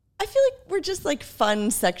 I feel like we're just like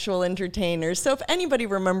fun sexual entertainers. So if anybody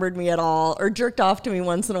remembered me at all or jerked off to me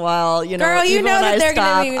once in a while, you know, girl, you even know when that I they're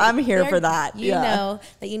stop, gonna be, I'm here for that. You know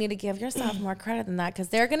that you need to give yourself more credit than that because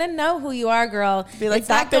they're gonna know who you are, girl. Be like,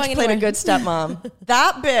 that bitch played a good stepmom.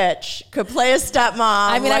 That bitch could play a stepmom.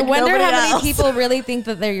 I mean, like I wonder how many else. people really think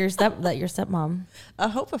that they're your stepmom. I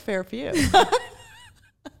hope a fair few.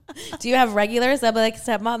 Do you have regulars that be like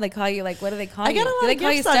stepmom? They call you like, what do they call you? I get a lot of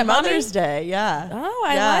gifts on Mother's Day. Yeah. Oh,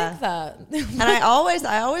 I like that. And I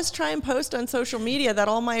always try and post on social media that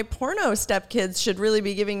all my porno stepkids should really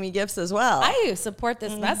be giving me gifts as well. I support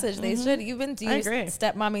this message. They should. You've been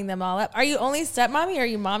stepmomming them all up. Are you only stepmommy or are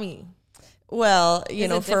you mommy? Well, you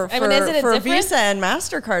know, for Visa and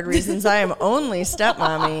MasterCard reasons, I am only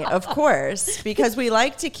stepmommy, of course, because we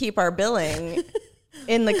like to keep our billing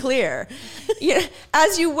in the clear. Yeah,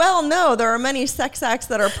 as you well know, there are many sex acts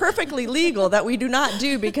that are perfectly legal that we do not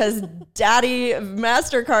do because Daddy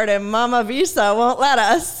MasterCard and Mama Visa won't let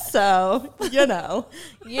us. So, you know,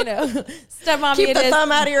 stepmommy. Keep the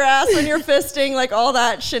thumb out of your ass when you're fisting, like all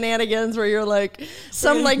that shenanigans where you're like,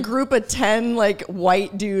 some like group of 10 like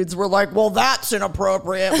white dudes were like, well, that's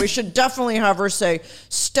inappropriate. We should definitely have her say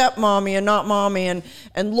stepmommy and not mommy.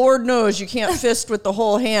 And Lord knows you can't fist with the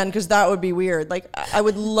whole hand because that would be weird. Like, I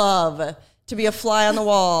would love to be a fly on the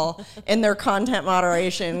wall in their content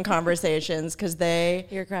moderation conversations because they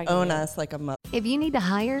own us like a mother. If you need to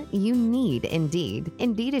hire, you need Indeed.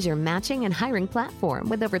 Indeed is your matching and hiring platform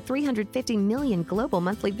with over 350 million global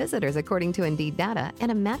monthly visitors according to Indeed data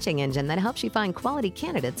and a matching engine that helps you find quality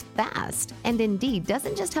candidates fast. And Indeed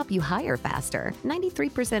doesn't just help you hire faster.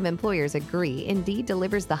 93% of employers agree Indeed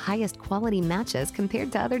delivers the highest quality matches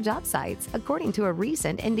compared to other job sites, according to a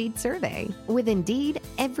recent Indeed survey. With Indeed,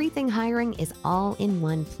 everything hiring is all in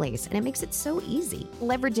one place, and it makes it so easy.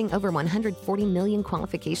 Leveraging over 140 million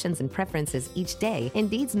qualifications and preferences each day,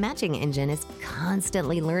 Indeed's matching engine is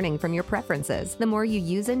constantly learning from your preferences. The more you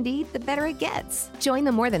use Indeed, the better it gets. Join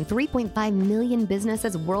the more than 3.5 million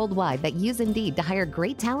businesses worldwide that use Indeed to hire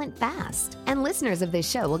great talent fast. And listeners of this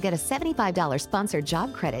show will get a $75 sponsored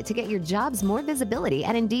job credit to get your jobs more visibility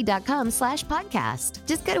at Indeed.com/podcast.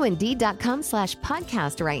 Just go to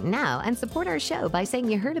Indeed.com/podcast right now and support our show by saying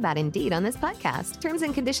you heard about Indeed on this podcast. Terms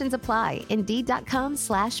and conditions apply.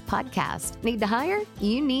 Indeed.com/podcast. Need to hire?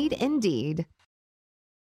 You need Indeed.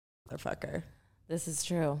 Motherfucker. This is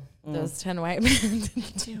true. Those 10 white men.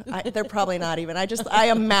 They're probably not even. I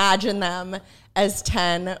imagine them as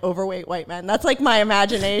 10 overweight white men. That's like my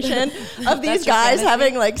imagination of these guys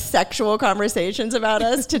having like sexual conversations about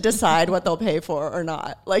us to decide what they'll pay for or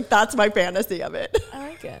not. Like, that's my fantasy of it. I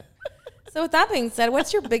like it. So with that being said,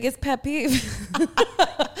 what's your biggest pet peeve?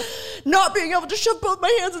 Not being able to shove both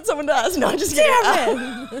my hands in someone's ass. No, I'm just kidding.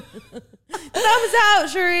 Damn it. Thumbs out,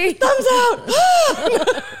 Cherie. Thumbs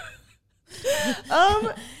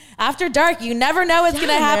out. After dark, you never know what's going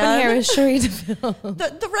to happen here with Cherie Deville.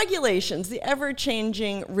 The regulations, the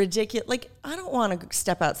ever-changing, ridiculous, like, I don't want to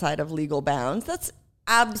step outside of legal bounds. That's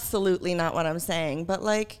absolutely not what I'm saying. But,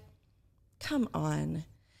 like, come on.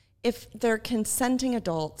 If they're consenting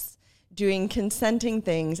adults doing consenting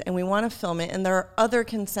things and we want to film it and there are other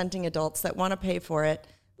consenting adults that want to pay for it,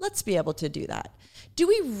 let's be able to do that. Do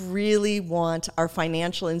we really want our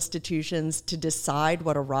financial institutions to decide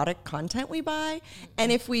what erotic content we buy?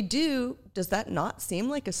 And if we do, does that not seem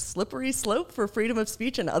like a slippery slope for freedom of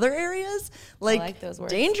speech in other areas? Like those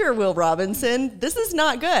words. Danger, Will Robinson. This is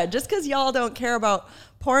not good. Just because y'all don't care about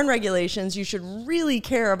porn regulations, you should really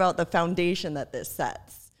care about the foundation that this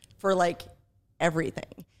sets for like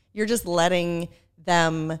everything. You're just letting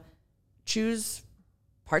them choose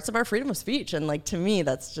parts of our freedom of speech. And like, to me,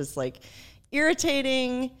 that's just like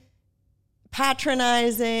irritating,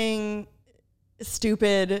 patronizing,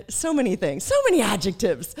 stupid, so many things, so many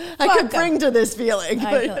adjectives I could bring to this feeling.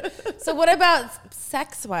 So what about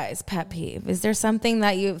sex-wise pet peeve? Is there something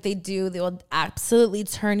that if they do, they will absolutely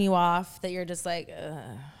turn you off that you're just like,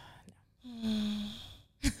 I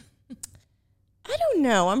don't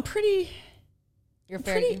know. I'm pretty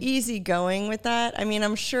easygoing with that. I mean,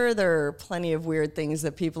 I'm sure there are plenty of weird things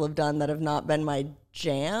that people have done that have not been my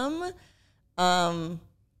jam.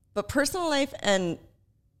 But personal life and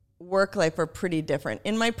work life are pretty different.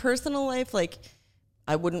 In my personal life, like,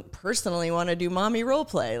 I wouldn't personally want to do mommy role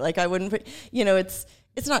play. Like, I wouldn't,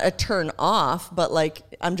 it's not a turn off, but like,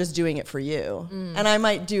 I'm just doing it for you. And I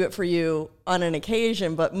might do it for you on an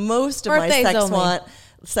occasion, but most of Birthdays my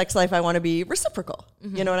sex life, I want to be reciprocal.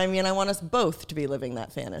 You know what I mean? I want us both to be living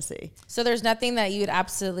that fantasy. So there's nothing that you'd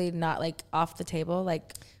absolutely not like off the table,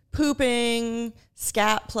 like pooping,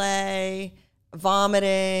 scat play,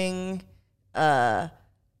 vomiting,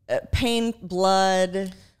 pain,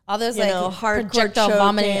 blood. All those hardcore projectile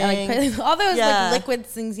vomiting, choking. all those like liquid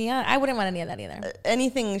things. Yeah, I wouldn't want any of that either.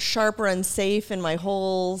 Anything sharp or unsafe in my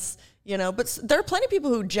holes, but there are plenty of people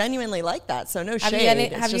who genuinely like that. So no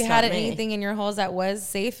shade. Have you had anything in your holes that was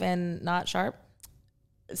safe and not sharp?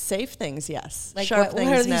 Safe things, yes. Like sharp things,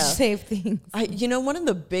 what are no. these safe things? One of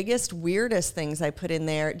the biggest, weirdest things I put in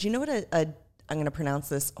there. Do you know what I'm going to pronounce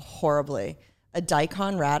this horribly. A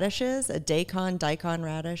daikon radish is? A daikon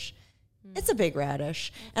radish. It's a big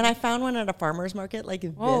radish. And I found one at a farmer's market, like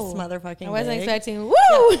this motherfucking I wasn't big. expecting, woo!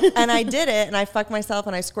 Yeah. And I did it, and I fucked myself,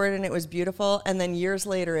 and I squirted, and it was beautiful. And then years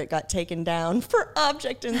later, it got taken down for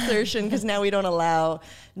object insertion, because now we don't allow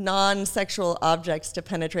non-sexual objects to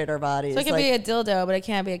penetrate our bodies. So it could be a dildo, but it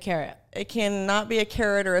can't be a carrot. It cannot be a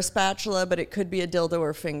carrot or a spatula, but it could be a dildo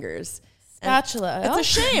or fingers. Spatula. It's a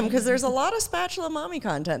shame, because there's a lot of spatula mommy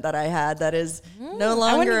content that I had that is no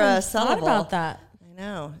longer sellable. Thought about that.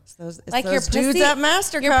 No, it's those your dudes pussy, at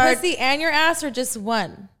MasterCard. Your pussy and your ass, or just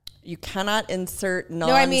one? You cannot insert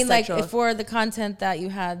non-sexual. No, I mean like for the content that you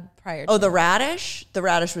had prior to. Oh, the radish? The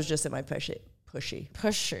radish was just in my pushy.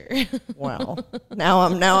 Pusher. Wow. Now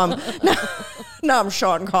I'm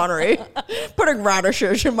Sean Connery putting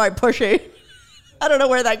radishes in my pushy. I don't know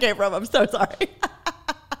where that came from. I'm so sorry.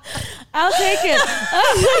 I'll take it.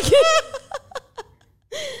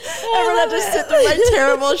 Everyone just sit through my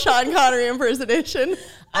terrible Sean Connery impersonation.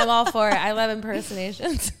 I'm all for it. I love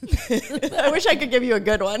impersonations. I wish I could give you a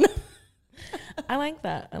good one. I like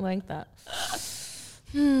that.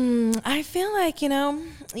 I feel like,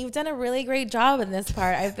 you've done a really great job in this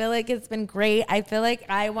part. I feel like it's been great. I feel like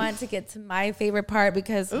I want to get to my favorite part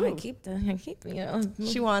because I keep.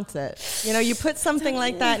 She wants it. You put something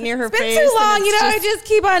like that near her face. It's been too long, I just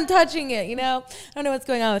keep on touching it, I don't know what's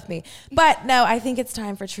going on with me. But no, I think it's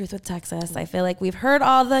time for Truth with Texas. I feel like we've heard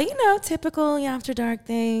all the, typical After Dark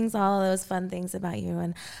things, all of those fun things about you.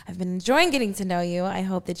 And I've been enjoying getting to know you. I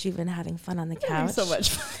hope that you've been having fun on the couch. So much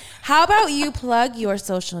fun. How about you plug your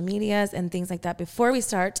social medias and things like that before we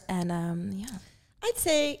start? And I'd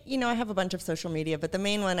say, I have a bunch of social media, but the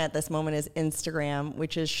main one at this moment is Instagram,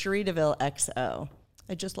 which is Cherie Deville XO.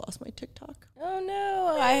 I just lost my TikTok. Oh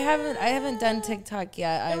no, I haven't done TikTok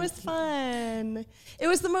yet. It was fun. It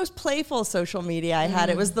was the most playful social media I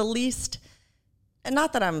had. It was the least, and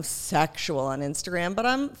not that I'm sexual on Instagram, but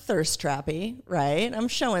I'm thirst trappy, right? I'm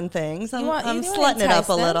showing things. I'm slutting it up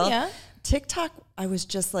a little. Yeah. TikTok, I was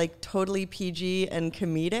just like totally PG and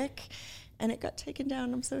comedic, and it got taken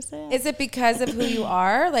down. I'm so sad. Is it because of who you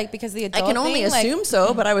are? Like because of the adult I can only assume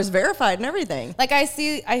so, but I was verified and everything. Like I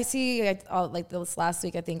see like this last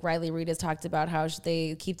week, I think Riley Reid has talked about how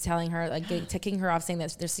they keep telling her, like ticking her off, saying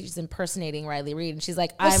that she's impersonating Riley Reid. And she's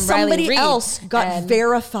like, I'm Riley Reid. Somebody else got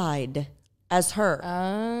verified as her.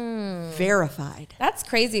 Oh. Verified. That's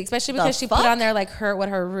crazy, especially because she put on there like what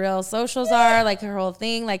her real socials are, like her whole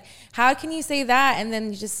thing. Like, how can you say that and then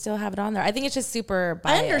you just still have it on there? I think it's just super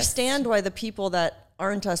biased. I understand why the people that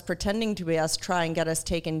aren't us pretending to be us try and get us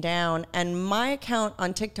taken down. And my account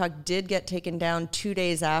on TikTok did get taken down 2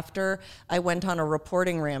 days after I went on a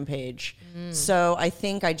reporting rampage. So I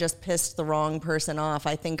think I just pissed the wrong person off.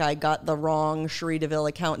 I think I got the wrong Cherie Deville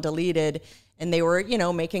account deleted. And they were,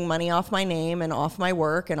 making money off my name and off my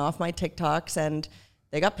work and off my TikToks, and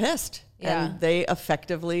they got pissed. Yeah. And they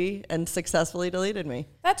effectively and successfully deleted me.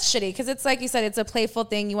 That's shitty, because it's like you said, it's a playful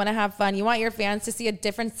thing. You want to have fun. You want your fans to see a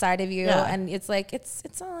different side of you. Yeah. And it's like,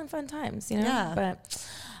 it's all in fun times, Yeah. But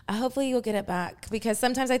hopefully you'll get it back, because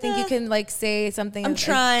sometimes I think you can like say something. I'm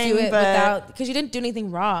trying, do it but without, because you didn't do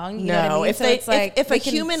anything wrong. You know what I mean? If so it's like, if a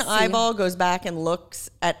human eyeball goes back and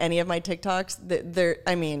looks at any of my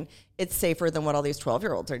TikToks, it's safer than what all these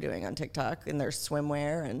 12-year-olds are doing on TikTok in their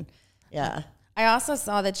swimwear and yeah. I also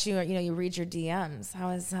saw that you read your DMs. How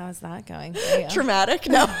is that going? Traumatic?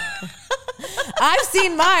 No. I've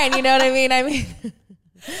seen mine. You know what I mean?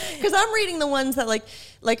 Because I'm reading the ones that like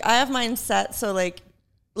I have mine set so like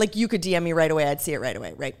you could DM me right away, I'd see it right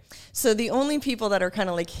away, right? So the only people that are kind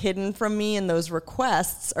of like hidden from me in those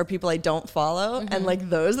requests are people I don't follow, and like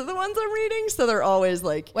those are the ones I'm reading. So they're always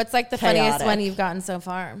like, what's like the funniest one you've gotten so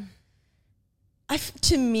far?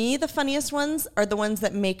 To me, the funniest ones are the ones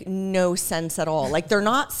that make no sense at all. Like they're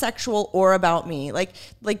not sexual or about me. Like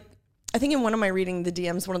I think in one of my reading the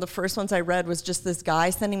DMs, one of the first ones I read was just this guy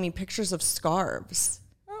sending me pictures of scarves.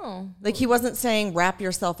 Oh. Like he wasn't saying wrap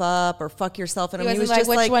yourself up or fuck yourself. And he was just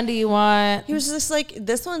like, which one do you want? He was just like,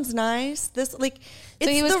 this one's nice. This like, it's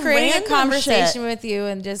so he was creating a conversation with you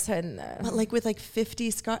and just but like with like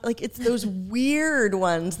 50 scarves. Like it's those weird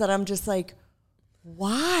ones that I'm just like,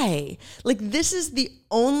 why? Like this is the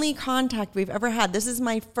only contact we've ever had. This is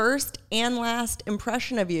my first and last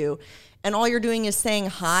impression of you. and all you're doing is saying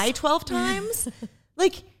hi 12 times?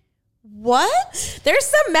 Like, what? There's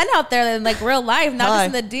some men out there that in like real life, not Hi.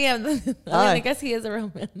 just in the DM. Hi. I guess he is a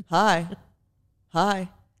real man. Hi.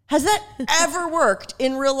 Has that ever worked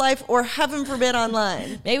in real life or heaven forbid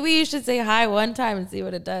online? Maybe you should say hi one time and see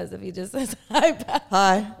what it does if he just says hi back.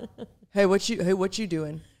 Hi. Hey, what you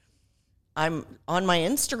doing? I'm on my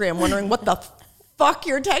Instagram wondering what the fuck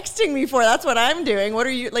you're texting me for. That's what I'm doing. What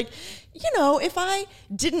are you like? You know, if I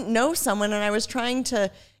didn't know someone and I was trying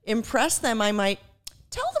to impress them, I might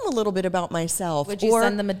tell them a little bit about myself. Would you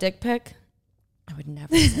send them a dick pic? I would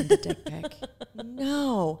never send a dick pic.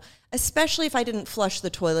 No. Especially if I didn't flush the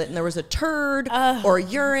toilet and there was a turd or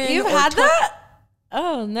urine. You've had that?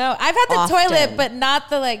 Oh, no. I've had the Often. toilet, but not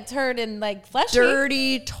the like turd and like fleshy.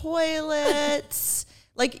 Dirty toilets.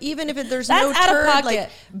 Like, even if there's That's no out of turd, pocket. like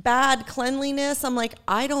bad cleanliness, I'm like,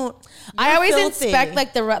 I always filthy. inspect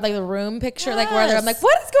like the room picture, like where I'm like,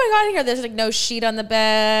 what is going on here? There's like no sheet on the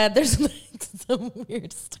bed. There's like some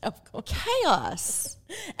weird stuff going on. Chaos.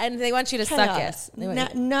 And they want you to suck it. They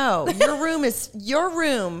want you- No, your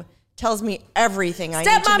room tells me everything I need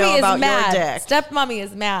to know Stepmommy is about mad. your dick. Stepmommy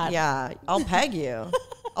is mad. Yeah, I'll peg you.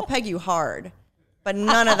 I'll peg you hard. But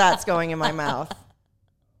none of that's going in my mouth.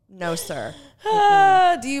 No, sir.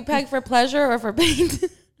 Do you peg for pleasure or for pain?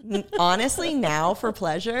 Honestly, now for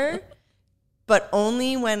pleasure, but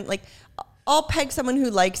only when, like, I'll peg someone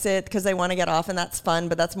who likes it because they want to get off, and that's fun,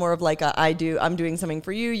 but that's more of like I'm doing something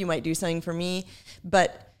for you, you might do something for me.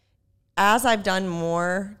 But as I've done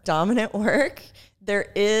more dominant work,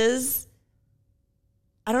 there is,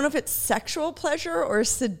 I don't know if it's sexual pleasure or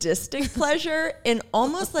sadistic pleasure in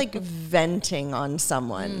almost like venting on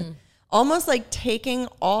someone. Almost like taking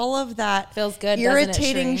all of that Feels good, irritating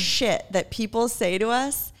doesn't it, Cherie? shit that people say to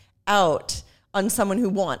us out on someone who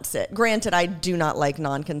wants it. Granted, I do not like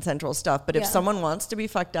non-consensual stuff, but if someone wants to be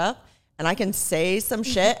fucked up and I can say some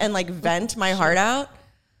shit and like vent my heart out,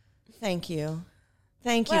 thank you.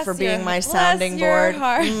 Thank you for being my sounding board.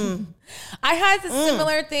 I had a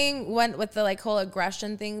similar thing with the like whole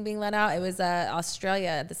aggression thing being let out. It was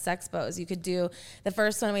Australia, the sex bows. You could do, the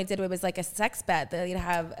first one we did, it was like a sex bet that you'd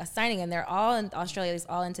have a signing, and they're all in Australia,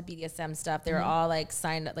 they're all into BDSM stuff. They were all like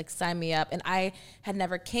sign me up, and I had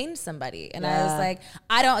never caned somebody, and I was like,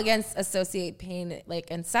 I don't associate pain like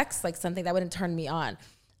in sex like something that wouldn't turn me on.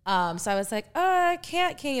 So I was like, I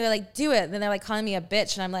can't cane you. They're like, do it. And then they're like calling me a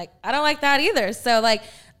bitch. And I'm like, I don't like that either. So like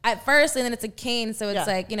at first, and then it's a cane. So it's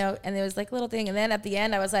like, you know, and it was like a little thing. And then at the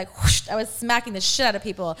end, I was like, whoosh, I was smacking the shit out of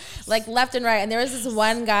people like left and right. And there was this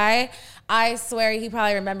one guy, I swear he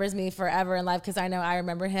probably remembers me forever in life because I know I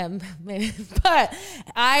remember him. But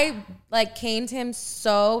I like caned him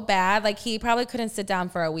so bad. Like he probably couldn't sit down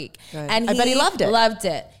for a week. Good. And I bet he loved it. Loved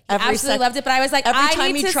it. He absolutely loved it. But I was like, every I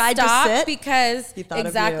time need he to tried to stop sit, because he thought of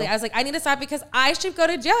exactly. you. I was like, I need to stop because I should go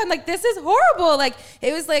to jail. I'm like, this is horrible. Like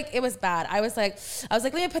it was bad. I was like,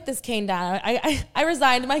 let me put this cane down. I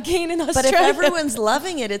resigned my cane in Australia. But if everyone's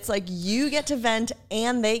loving it, it's like you get to vent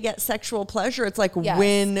and they get sexual pleasure. It's like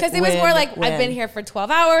win. Because it was more like, win. I've been here for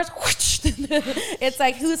 12 hours. It's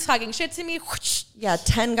like, who's talking shit to me? Yeah,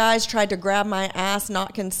 10 guys tried to grab my ass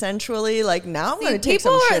not consensually. Like, now I'm going to take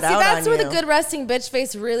some People shit out on you. That's where the good resting bitch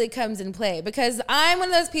face really comes in play, because I'm one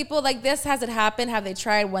of those people, like, this hasn't happened. Have they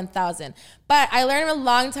tried 1,000? But I learned a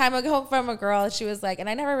long time ago from a girl. She was like, and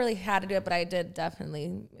I never really had to do it, but I did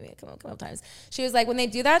definitely maybe a couple of times. She was like, when they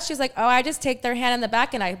do that, she's like, oh, I just take their hand in the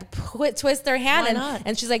back and I twist their hand. Why not?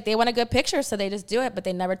 And she's like, they want a good picture, so they just do it, but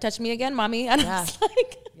they never touch me again, mommy. And I was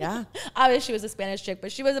like, obviously she was a Spanish chick,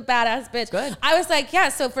 but she was a badass bitch. Good. I was like, yeah.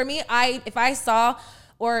 So for me, if I saw,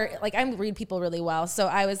 or like I read people really well, so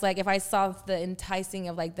I was like, if I saw the enticing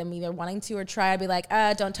of like them either wanting to or try, I'd be like,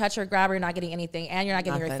 don't touch or grab her, you're not getting anything, and you're not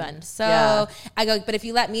getting your fun. So I go, but if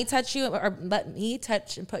you let me touch you or let me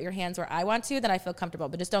touch and put your hands where I want to, then I feel comfortable.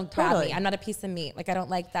 But just don't grab me. I'm not a piece of meat. Like I don't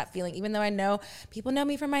like that feeling, even though I know people know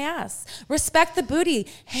me from my ass. Respect the booty,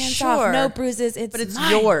 hands off, no bruises. But it's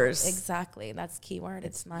mine. Yours. Exactly. That's the key word.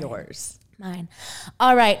 It's mine. Yours. Mine.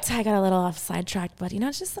 All right. I got a little off sidetracked, but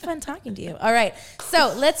it's just fun talking to you. All right.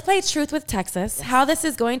 So let's play Truth with Texas. Yes. How this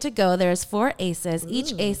is going to go, there's 4 aces. Ooh.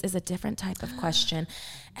 Each ace is a different type of question,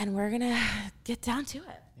 and we're going to get down to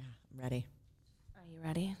it. Yeah, I'm ready. Are you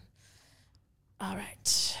ready? All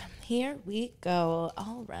right. Here we go.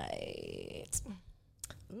 All right.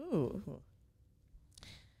 Ooh.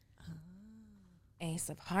 Ace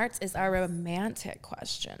of Hearts is our romantic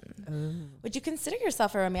question. Ooh. Would you consider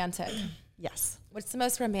yourself a romantic? Yes. What's the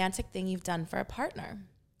most romantic thing you've done for a partner?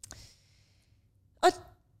 It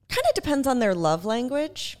kind of depends on their love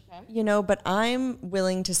language. you know, but I'm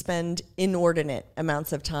willing to spend inordinate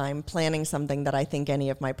amounts of time planning something that I think any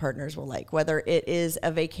of my partners will like, whether it is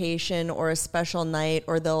a vacation or a special night,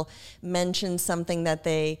 or they'll mention something that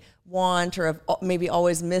they want or have maybe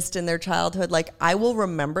always missed in their childhood. Like, I will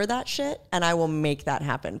remember that shit and I will make that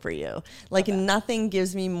happen for you. Like, nothing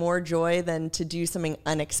gives me more joy than to do something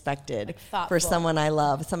unexpected for someone I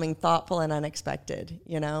love, something thoughtful and unexpected,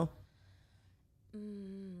 you know?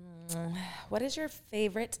 What is your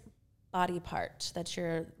favorite body part that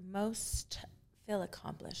you're most feel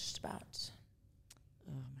accomplished about?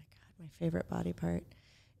 Oh my God, my favorite body part.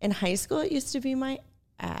 In high school, it used to be my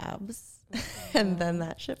abs. And then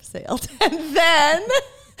that ship sailed. And then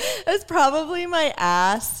it's probably my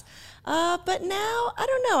ass. But now, I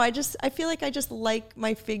don't know. I feel like I just like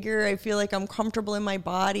my figure. I feel like I'm comfortable in my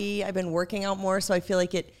body. I've been working out more, so I feel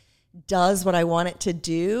like it does what I want it to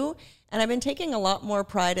do. And I've been taking a lot more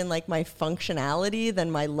pride in like my functionality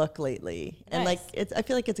than my look lately. Nice. And like, I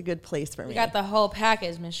feel like it's a good place for me. You got the whole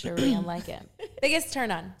package, Miss Cherie. I like it. Biggest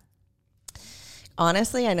turn on?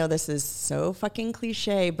 Honestly, I know this is so fucking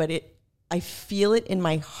cliche, but I feel it in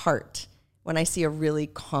my heart when I see a really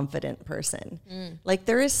confident person. Like,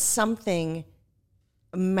 there is something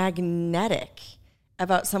magnetic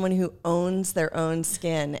about someone who owns their own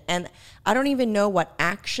skin. And I don't even know what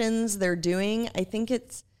actions they're doing. I think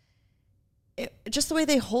it's just the way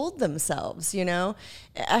they hold themselves, you know?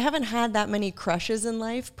 I haven't had that many crushes in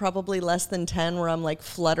life, probably less than 10, where I'm like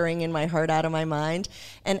fluttering in my heart out of my mind.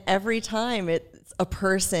 And every time it's a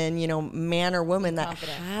person, you know, man or woman, that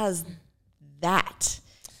has that,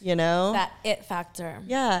 you know? That it factor.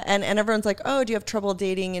 Yeah. And everyone's like, oh, do you have trouble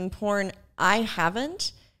dating in porn? I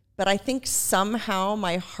haven't, but I think somehow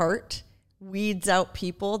my heart weeds out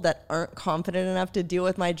people that aren't confident enough to deal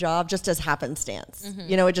with my job just as happenstance.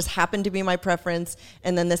 You know, it just happened to be my preference.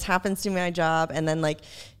 And then this happens to be my job. And then like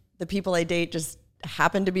the people I date just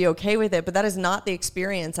happen to be okay with it. But that is not the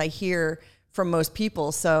experience I hear from most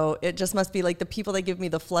people. So it just must be like the people that give me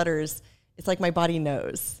the flutters. It's like my body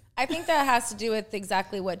knows. I think that has to do with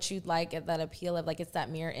exactly what you'd like, at that appeal of like, it's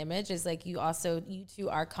that mirror image is like, you two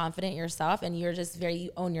are confident yourself and you're just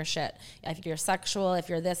you own your shit. If you're sexual, if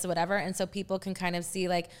you're this or whatever. And so people can kind of see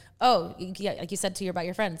like, oh, yeah, like you said about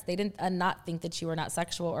your friends, they didn't not think that you were not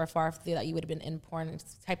sexual or far through that you would have been in porn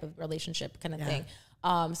type of relationship kind of thing.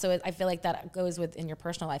 So I feel like that goes within your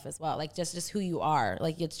personal life as well. Like just who you are.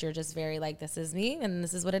 Like you're just very like, this is me and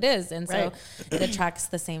this is what it is. And so it attracts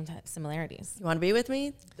the same type similarities. You want to be with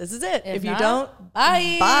me? This is it. If not, you don't,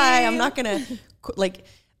 bye. I'm not going to like,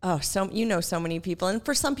 so many people. And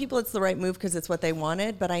for some people it's the right move because it's what they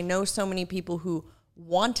wanted. But I know so many people who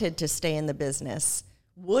wanted to stay in the business,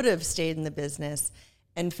 would have stayed in the business,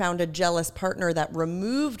 and found a jealous partner that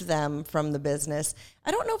removed them from the business.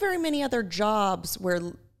 I don't know very many other jobs where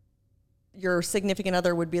your significant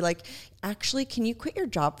other would be like, actually, can you quit your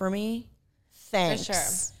job for me? Thanks. For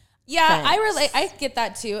sure. Yeah, thanks. I get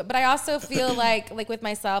that too. But I also feel like with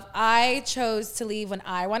myself, I chose to leave when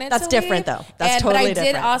I wanted to leave. That's different though. That's totally different. But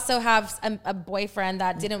I did also have a boyfriend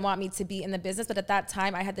that didn't want me to be in the business. But at that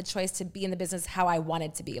time, I had the choice to be in the business how I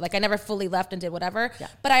wanted to be. Like I never fully left and did whatever. Yeah.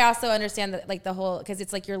 But I also understand that like the whole, because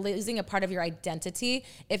it's like you're losing a part of your identity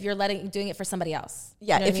if you're doing it for somebody else.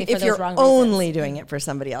 Yeah, you know if you're only doing it for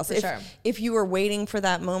somebody else. For sure. If you were waiting for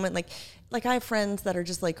that moment, like I have friends that are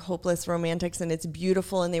just like hopeless romantics and it's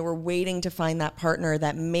beautiful and they were waiting to find that partner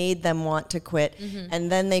that made them want to quit and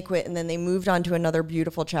then they quit and then they moved on to another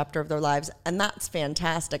beautiful chapter of their lives. And that's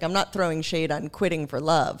fantastic. I'm not throwing shade on quitting for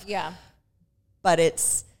love. Yeah. But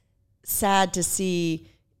it's sad to see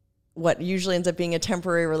what usually ends up being a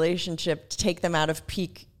temporary relationship to take them out of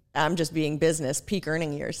peak, I'm just being business, peak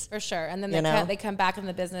earning years. For sure. And then they come back in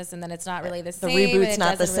the business and then it's not really the same. The reboot's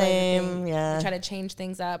not the same. Yeah. They try to change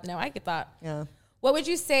things up. No, I get that. Yeah. What would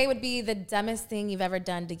you say would be the dumbest thing you've ever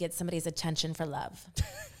done to get somebody's attention for love?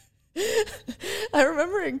 I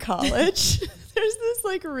remember in college, there's this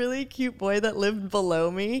like really cute boy that lived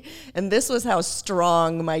below me. And this was how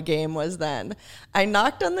strong my game was then. I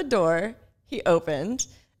knocked on the door. He opened.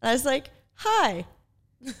 And I was like, hi.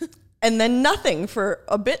 And then nothing for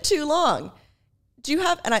a bit too long. Do you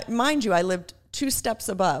have, and mind you, I lived 2 steps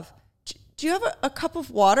above. Do you have a cup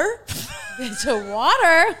of water? To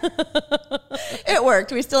water? It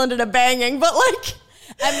worked. We still ended up banging, but like,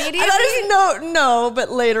 immediately? No, but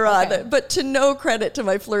later on. But to no credit to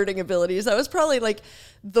my flirting abilities, I was probably like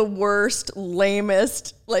the worst,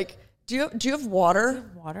 lamest, like, do you have water? Do you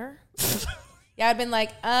have water? Yeah, I'd been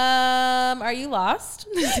like, are you lost?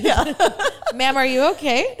 Yeah. Ma'am, are you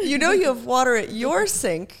okay? You know you have water at your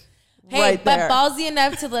sink. Hey, right there. but ballsy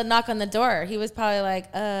enough to knock on the door. He was probably like,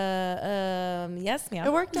 yes, ma'am.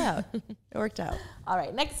 It worked out. It worked out. All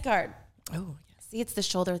right, next card. Oh, See, it's the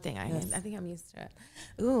shoulder thing. I think I'm used to it.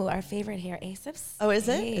 Ooh, our favorite here, Ace of Spades. Oh, is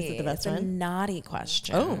it? Is it the best one? one? A naughty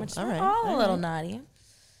question. Oh, which all right. All a little naughty.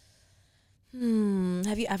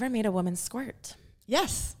 Have you ever made a woman squirt?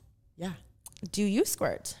 Yes. Yeah. Do you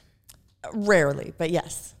squirt? Rarely, but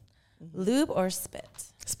yes. Lube or spit?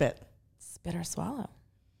 Spit. Spit or swallow?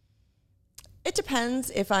 It depends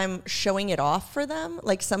if I'm showing it off for them.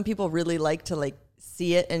 Like some people really like to like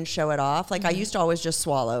see it and show it off. Like I used to always just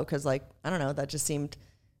swallow because like, I don't know, that just seemed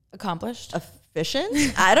accomplished,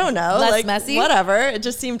 efficient. I don't know. Less like messy. Whatever. It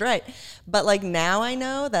just seemed right. But like now I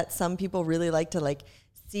know that some people really like to like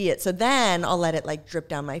see it. So then I'll let it like drip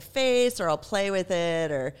down my face or I'll play with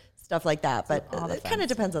it or stuff like that. But it kind of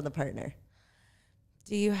depends on the partner.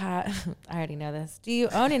 Do you have, I already know this. Do you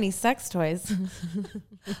own any sex toys?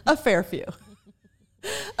 A fair few.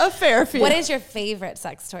 A fair few. What is your favorite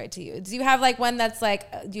sex toy to you? Do you have like one that's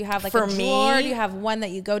like, do you have like For a drawer? me, Do you have one that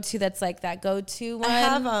you go to that's like that go-to one? I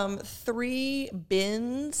have 3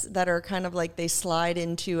 bins that are kind of like they slide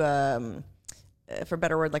into, for a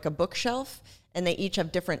better word, like a bookshelf. And they each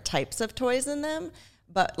have different types of toys in them.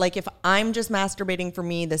 But like if I'm just masturbating for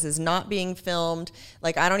me, this is not being filmed.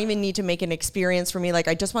 Like I don't even need to make an experience for me. Like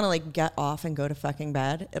I just want to like get off and go to fucking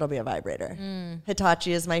bed. It'll be a vibrator.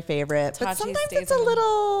 Hitachi is my favorite, but sometimes it's a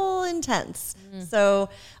little intense. So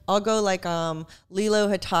I'll go like Lilo,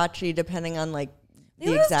 Hitachi, depending on like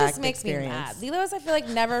the exact just makes experience. me mad. Lilo's I feel like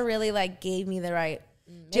never really like gave me the right.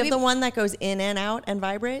 Do you have the one that goes in and out and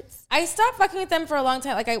vibrates? I stopped fucking with them for a long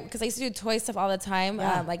time, like because I used to do toy stuff all the time,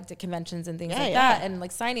 like to conventions and things that, and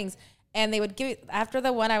like signings. And they would give it after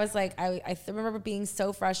the one. I was like, I remember being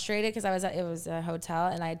so frustrated because it was a hotel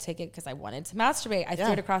and I'd take it because I wanted to masturbate. I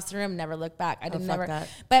threw it across the room, never looked back. I didn't never. That.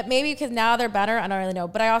 But maybe because now they're better, I don't really know.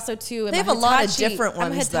 But I also too, they have a lot of different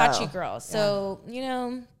ones. I'm a Hitachi though. girl, so you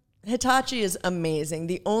know. Hitachi is amazing.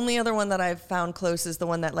 The only other one that I've found close is the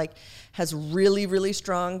one that like has really, really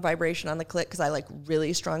strong vibration on the clit because I like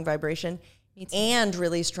really strong vibration and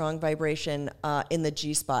really strong vibration in the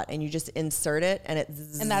G spot. And you just insert it and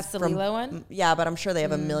and that's the Lilo one? Yeah, but I'm sure they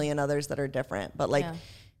have a million others that are different. But like,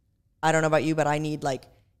 I don't know about you, but I need like,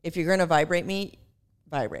 if you're going to vibrate me,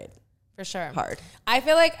 vibrate. For sure. Hard. I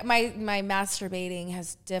feel like my masturbating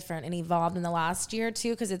has different and evolved in the last year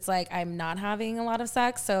too, because it's like I'm not having a lot of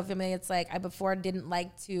sex. So for me, it's like I before didn't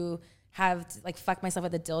like to have to, like fuck myself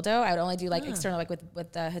with a dildo. I would only do like external, like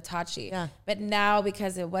with the Hitachi. Yeah. But now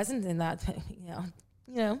because it wasn't in that, you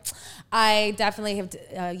know, I definitely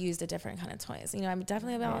have used a different kind of toys. You know, I'm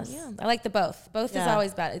definitely about, I like the both. Both is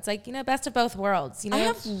always better. It's like, you know, best of both worlds. You know, I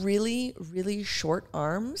have really, really short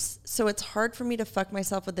arms, so it's hard for me to fuck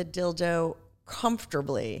myself with a dildo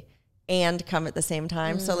comfortably and come at the same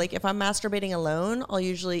time. So like if I'm masturbating alone, I'll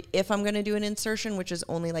usually, if I'm going to do an insertion, which is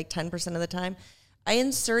only like 10% of the time, I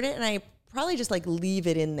insert it and I probably just like leave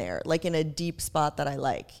it in there, like in a deep spot that I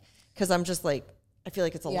like. Because I'm just like, I feel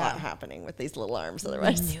like it's a lot happening with these little arms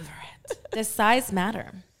otherwise. Maneuver it. Does size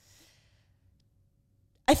matter?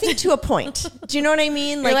 I think to a point. Do you know what I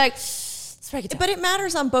mean? You're like break it down. But it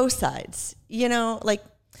matters on both sides. You know, like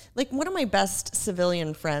one of my best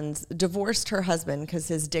civilian friends divorced her husband because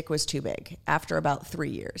his dick was too big after about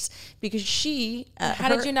 3 years. Because she... How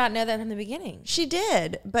did you not know that from the beginning? She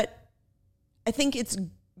did, but I think it's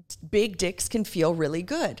big dicks can feel really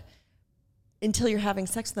good until you're having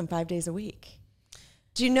sex with them 5 days a week.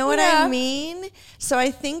 Do you know what I mean? So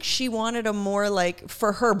I think she wanted a more like,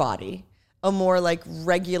 for her body, a more like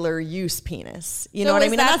regular use penis. You know what I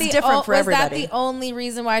mean? And that's different for everybody. Was that the only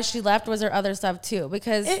reason why she left? Was there other stuff too?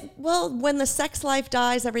 Because when the sex life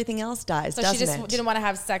dies, everything else dies, doesn't it? So she just didn't want to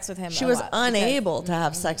have sex with him. She was unable to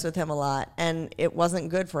have sex with him a lot, and it wasn't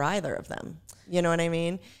good for either of them. You know what I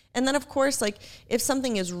mean? And then of course, like if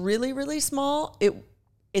something is really, really small,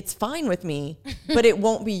 it's fine with me, but it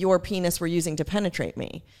won't be your penis we're using to penetrate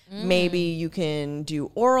me. Maybe you can do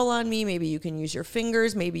oral on me. Maybe you can use your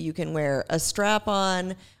fingers. Maybe you can wear a strap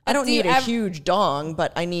on. I don't need a huge dong,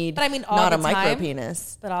 but I need not a micro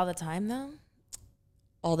penis. But all the time though?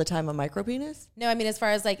 All the time a micro penis? No, I mean as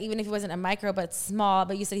far as like even if he wasn't a micro but small,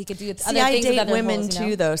 but you said he could do other things. I date with other women holes,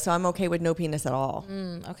 too though, so I'm okay with no penis at all.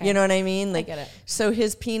 Okay. You know what I mean? Like, I get it. So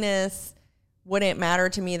his penis wouldn't matter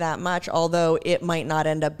to me that much, although it might not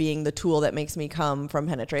end up being the tool that makes me come from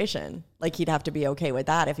penetration. Like he'd have to be okay with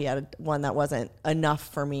that if he had one that wasn't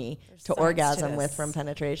enough for me to orgasm with from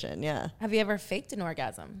penetration. Yeah. Have you ever faked an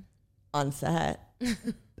orgasm? On set.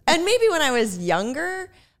 And maybe when I was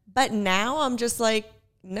younger, but now I'm just like,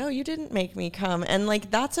 no, you didn't make me come. And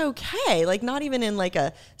like, that's okay. Like, not even in like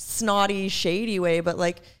a snotty, shady way, but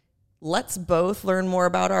like, let's both learn more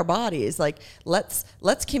about our bodies. Like, let's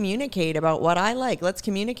communicate about what I like. Let's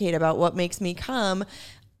communicate about what makes me come.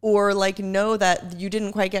 Or like, know that you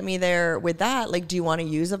didn't quite get me there with that. Like, do you want to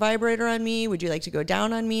use a vibrator on me? Would you like to go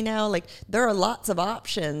down on me now? Like, there are lots of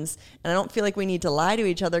options. And I don't feel like we need to lie to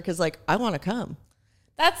each other because like, I want to come.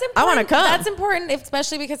 That's important. I want to come. That's important,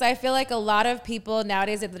 especially because I feel like a lot of people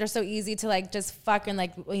nowadays, they're so easy to like just fucking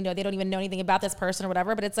like, you know, they don't even know anything about this person or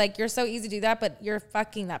whatever, but it's like, you're so easy to do that, but you're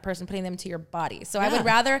fucking that person, putting them to your body. So I would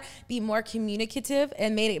rather be more communicative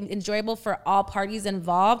and made it enjoyable for all parties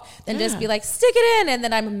involved than just be like, stick it in, and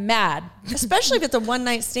then I'm mad. Especially if it's a one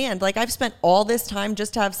night stand. Like, I've spent all this time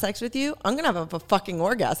just to have sex with you. I'm going to have a fucking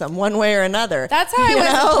orgasm one way or another. That's how I was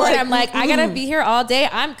before. I'm like, I gotta be here all day.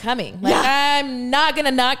 I'm coming. Like, I'm not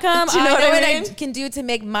gonna not come. Do you know I know what what I mean? I can do to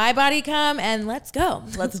make my body come, and let's go.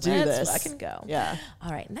 Let's do this. Let's fucking go. Yeah.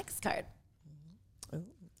 All right, next card. Ooh.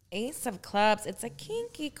 Ace of Clubs. It's a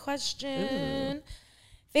kinky question. Ooh.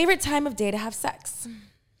 Favorite time of day to have sex?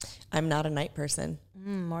 I'm not a night person.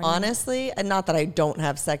 Honestly, and not that I don't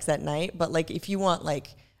have sex at night, but like, if you want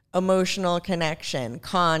like emotional connection,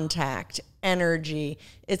 contact, energy,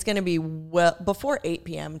 it's going to be well before 8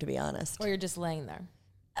 p.m. to be honest. Or you're just laying there.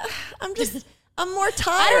 I'm more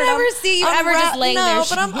tired. I don't ever see you ever just laying there. No,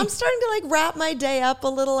 but I'm starting to like wrap my day up a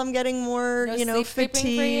little. I'm getting more,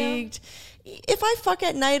 fatigued. If I fuck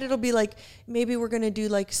at night, it'll be like, maybe we're going to do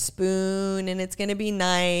like spoon and it's going to be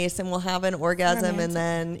nice and we'll have an orgasm romantic. And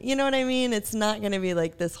then, you know what I mean? It's not going to be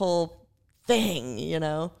like this whole thing, you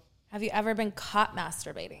know? Have you ever been caught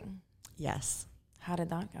masturbating? Yes. How did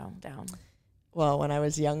that go down? Well, when I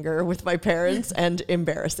was younger with my parents and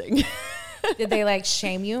embarrassing. Did they like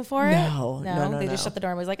shame you for it? No. They just shut the door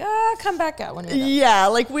and was like, come back out when you're done. Yeah,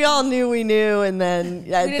 like we all knew we knew. And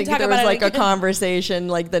then I think there was like a conversation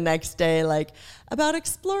like the next day, like about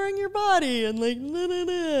exploring your body and like,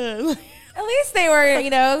 nah. At least they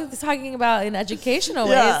were, talking about in educational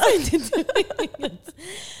ways. Yeah.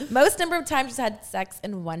 Most number of times you had sex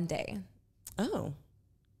in one day. Oh,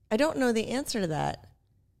 I don't know the answer to that.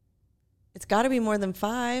 It's got to be more than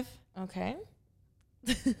 5. Okay.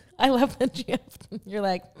 I love that you're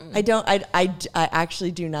like, I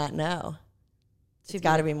actually do not know. It's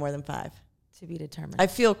got to be more than 5. To be determined. I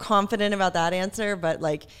feel confident about that answer, but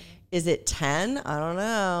like, is it 10? I don't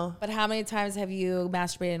know. But how many times have you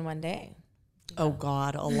masturbated in one day? Oh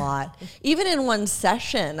God, a lot. Even in one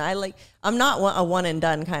session, I'm not a one and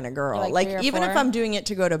done kind of girl. Like even 4? If I'm doing it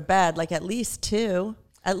to go to bed, like at least 2.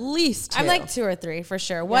 At least 2. I'm like 2 or 3 for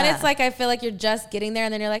sure. One, it's like I feel like you're just getting there,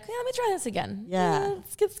 and then you're like, let me try this again. Yeah,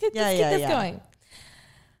 let's get this going.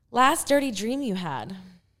 Last dirty dream you had?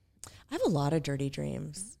 I have a lot of dirty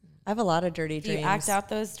dreams. Do you act out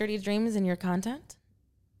those dirty dreams in your content?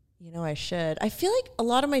 I should. I feel like a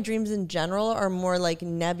lot of my dreams in general are more like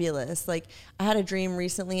nebulous. Like I had a dream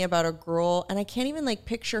recently about a girl and I can't even like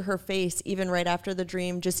picture her face even right after the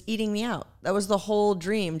dream just eating me out. That was the whole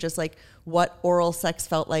dream, just like what oral sex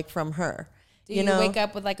felt like from her. Do you wake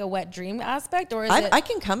up with like a wet dream aspect or is I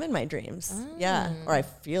can come in my dreams. Yeah. Or I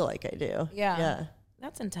feel like I do. Yeah.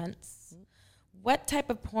 That's intense. What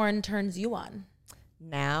type of porn turns you on?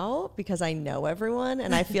 Now, because I know everyone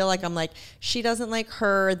and I feel like I'm like, she doesn't like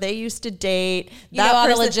her. They used to date. You know all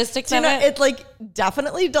the logistics of it? It like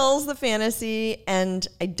definitely dulls the fantasy. And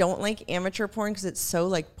I don't like amateur porn because it's so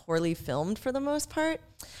like poorly filmed for the most part.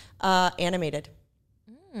 Animated.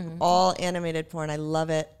 All animated porn. I love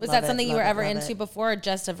it. Was that something you were ever into before or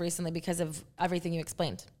just of recently because of everything you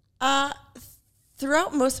explained?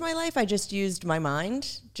 Throughout most of my life, I just used my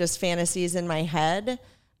mind, just fantasies in my head.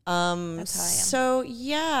 That's how I am. So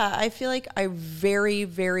yeah, I feel like I very,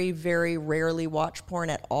 very, very rarely watch porn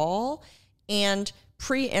at all. And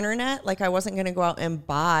pre-internet, like I wasn't going to go out and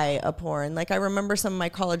buy a porn. Like I remember some of my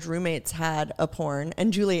college roommates had a porn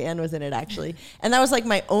and Julie Ann was in it actually. And that was like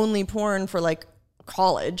my only porn for like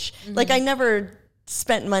college. Like I never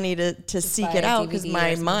spent money to seek it out because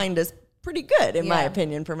my mind is pretty good in my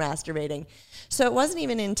opinion for masturbating. So it wasn't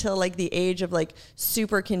even until like the age of like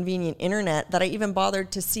super convenient internet that I even bothered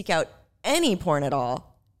to seek out any porn at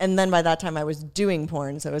all. And then by that time I was doing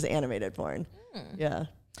porn, so it was animated porn. Yeah.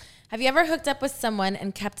 Have you ever hooked up with someone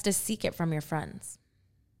and kept it a secret from your friends?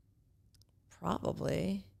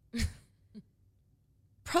 Probably.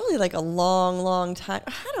 Probably like a long, long time.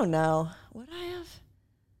 I don't know. Would I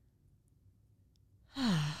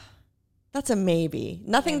have? That's a maybe.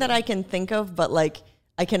 Nothing that I can think of, but like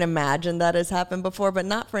I can imagine that has happened before, but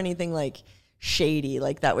not for anything like shady,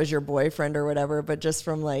 like that was your boyfriend or whatever, but just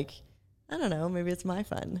from like, I don't know, maybe it's my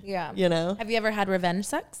fun. Yeah. You know? Have you ever had revenge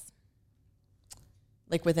sex?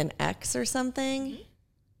 Like with an ex or something? Mm-hmm.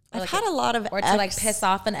 I've had a lot of or to like piss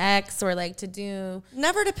off an ex, or like to do.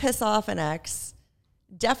 Never to piss off an ex.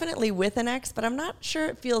 Definitely with an ex, but I'm not sure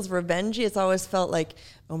it feels revengey. It's always felt like,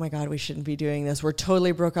 oh my God, we shouldn't be doing this. We're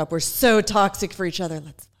totally broke up. We're so toxic for each other.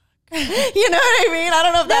 Let's fuck. You know what I mean? I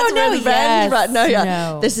don't know if that's revenge, but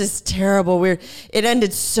no. This is terrible. It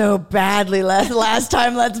ended so badly last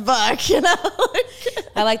time. Let's fuck, you know?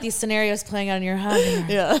 I like these scenarios playing out in your head.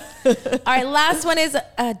 Yeah. All right, last one is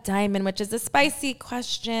a diamond, which is a spicy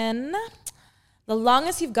question. The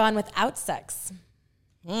longest you've gone without sex?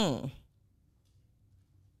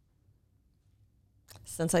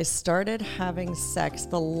 Since I started having sex,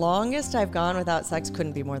 the longest I've gone without sex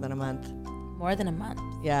couldn't be more than a month. More than a month?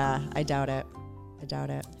 Yeah, I doubt it.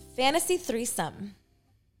 Fantasy threesome?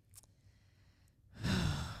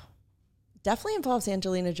 Definitely involves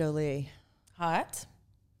Angelina Jolie. Hot?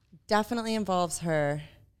 Definitely involves her.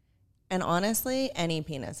 And honestly, any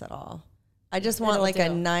penis at all. I just want like a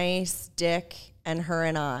nice dick and her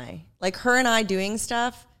and I. Like her and I doing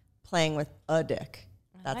stuff, playing with a dick.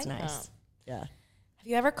 That's nice. That. Yeah. Have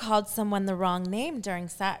you ever called someone the wrong name during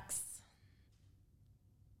sex?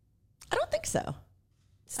 I don't think so.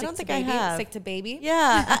 I don't think baby? I have. Stick to baby?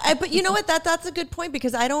 Yeah. But you know what? That's a good point,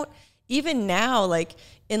 because I don't, even now, like,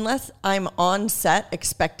 unless I'm on set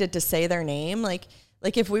expected to say their name, like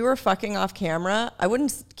if we were fucking off camera, I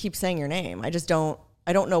wouldn't keep saying your name. I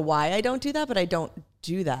don't know why I don't do that, but I don't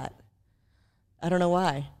do that. I don't know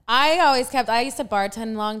why. I used to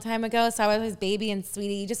bartend a long time ago, so I was always baby and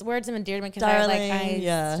sweetie, just words of endearment, because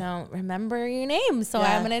I don't remember your name, so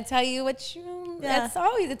I'm going to tell you what you,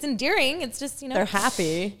 it's endearing. It's just, they're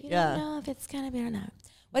happy. You don't know if it's going to be or not.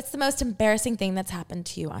 What's the most embarrassing thing that's happened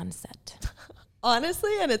to you on set?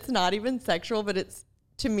 Honestly, and it's not even sexual, but it's,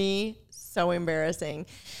 to me, so embarrassing.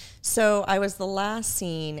 So I was the last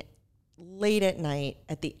scene late at night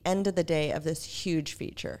at the end of the day of this huge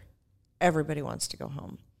feature. Everybody wants to go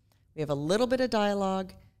home. We have a little bit of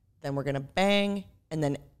dialogue, then we're going to bang, and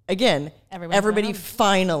then again, everybody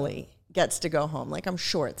finally gets to go home. Like, I'm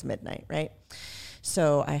sure it's midnight, right?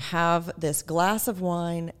 So I have this glass of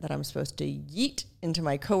wine that I'm supposed to yeet into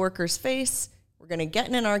my coworker's face. We're going to get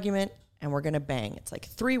in an argument, and we're going to bang. It's like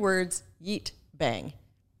 3 words, yeet, bang.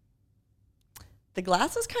 The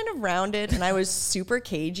glass was kind of rounded, and I was super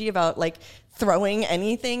cagey about like throwing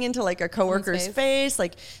anything into like a coworker's face.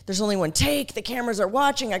 Like, there's only one take. The cameras are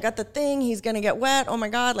watching. I got the thing. He's gonna get wet. Oh my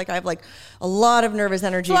God! Like, I have like a lot of nervous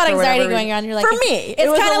energy. It's a lot of anxiety going on. You're like, for me,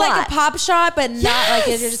 it's kind of like a pop shot, but not like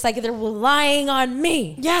you're just like they're relying on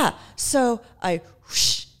me. Yeah. So I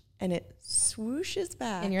whoosh, and it swooshes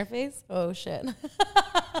back in your face. Oh shit!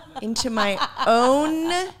 Into my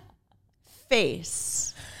own face.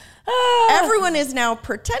 Everyone is now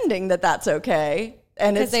pretending that that's okay,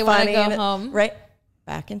 and it's they funny. Want to go home, right?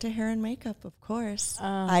 Back into hair and makeup, of course.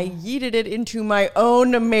 I yeeted it into my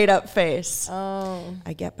own made-up face.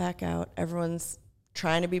 I get back out. Everyone's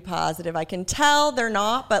trying to be positive. I can tell they're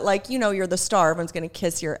not, but like, you're the star. Everyone's gonna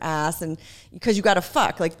kiss your ass, and because you got to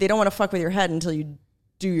fuck. Like, they don't want to fuck with your head until you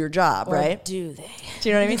do your job, or right? Do they? Do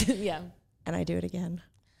you know what I mean? Yeah. And I do it again,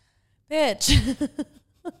 bitch.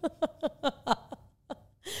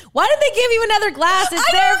 Why did they give you another glass?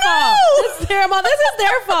 It's their fault. It's their fault. This is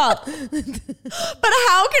their fault. But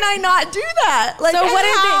how can I not do that? Like, so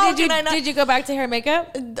what did you go back to hair and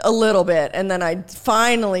makeup? A little bit, and then I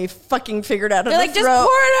finally fucking figured out how to like, just pour it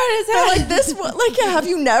on his head. They're like, this, like, have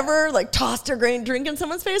you never like tossed a grain drink in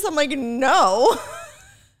someone's face? I'm like, no.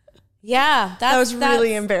 Yeah, that was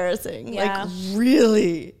really embarrassing. Yeah. Like,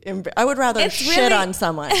 really, I would rather shit on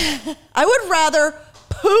someone. I would rather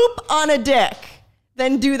poop on a dick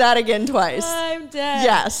than do that again twice. I'm dead.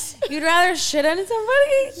 Yes. You'd rather shit on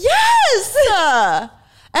somebody? Yes.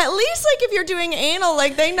 At least, like, if you're doing anal,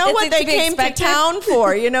 like, they know what they came to town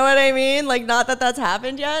for. You know what I mean? Like, not that that's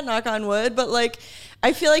happened yet, knock on wood, but like,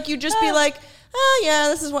 I feel like you just be like, oh yeah,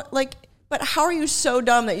 this is what, like, but how are you so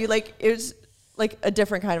dumb that you like, it was like a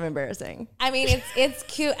different kind of embarrassing. I mean, it's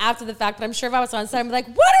cute after the fact, but I'm sure if I was on set, I'd be like,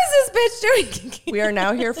 what is this bitch doing? We are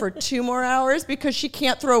now here for 2 more hours because she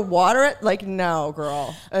can't throw water at, like, no,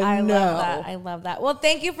 girl. I love that. Well,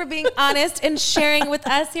 thank you for being honest and sharing with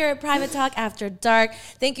us here at Private Talk After Dark.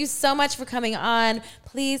 Thank you so much for coming on.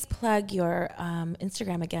 Please plug your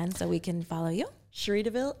Instagram again so we can follow you. Cherie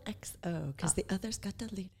Deville XO, because the others got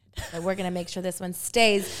deleted. But we're going to make sure this one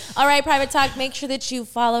stays. All right, Private Talk, make sure that you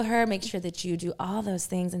follow her. Make sure that you do all those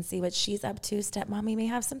things and see what she's up to. Stepmommy may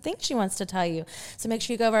have some things she wants to tell you. So make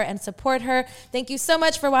sure you go over and support her. Thank you so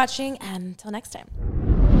much for watching, and until next time.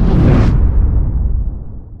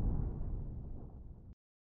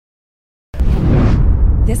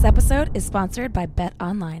 This episode is sponsored by Bet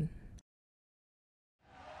Online.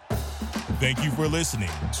 Thank you for listening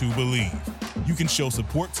to Believe. You can show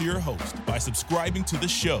support to your host by subscribing to the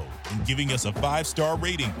show and giving us a 5-star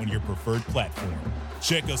rating on your preferred platform.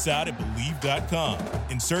 Check us out at Believe.com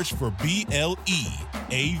and search for BLEAV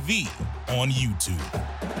on YouTube.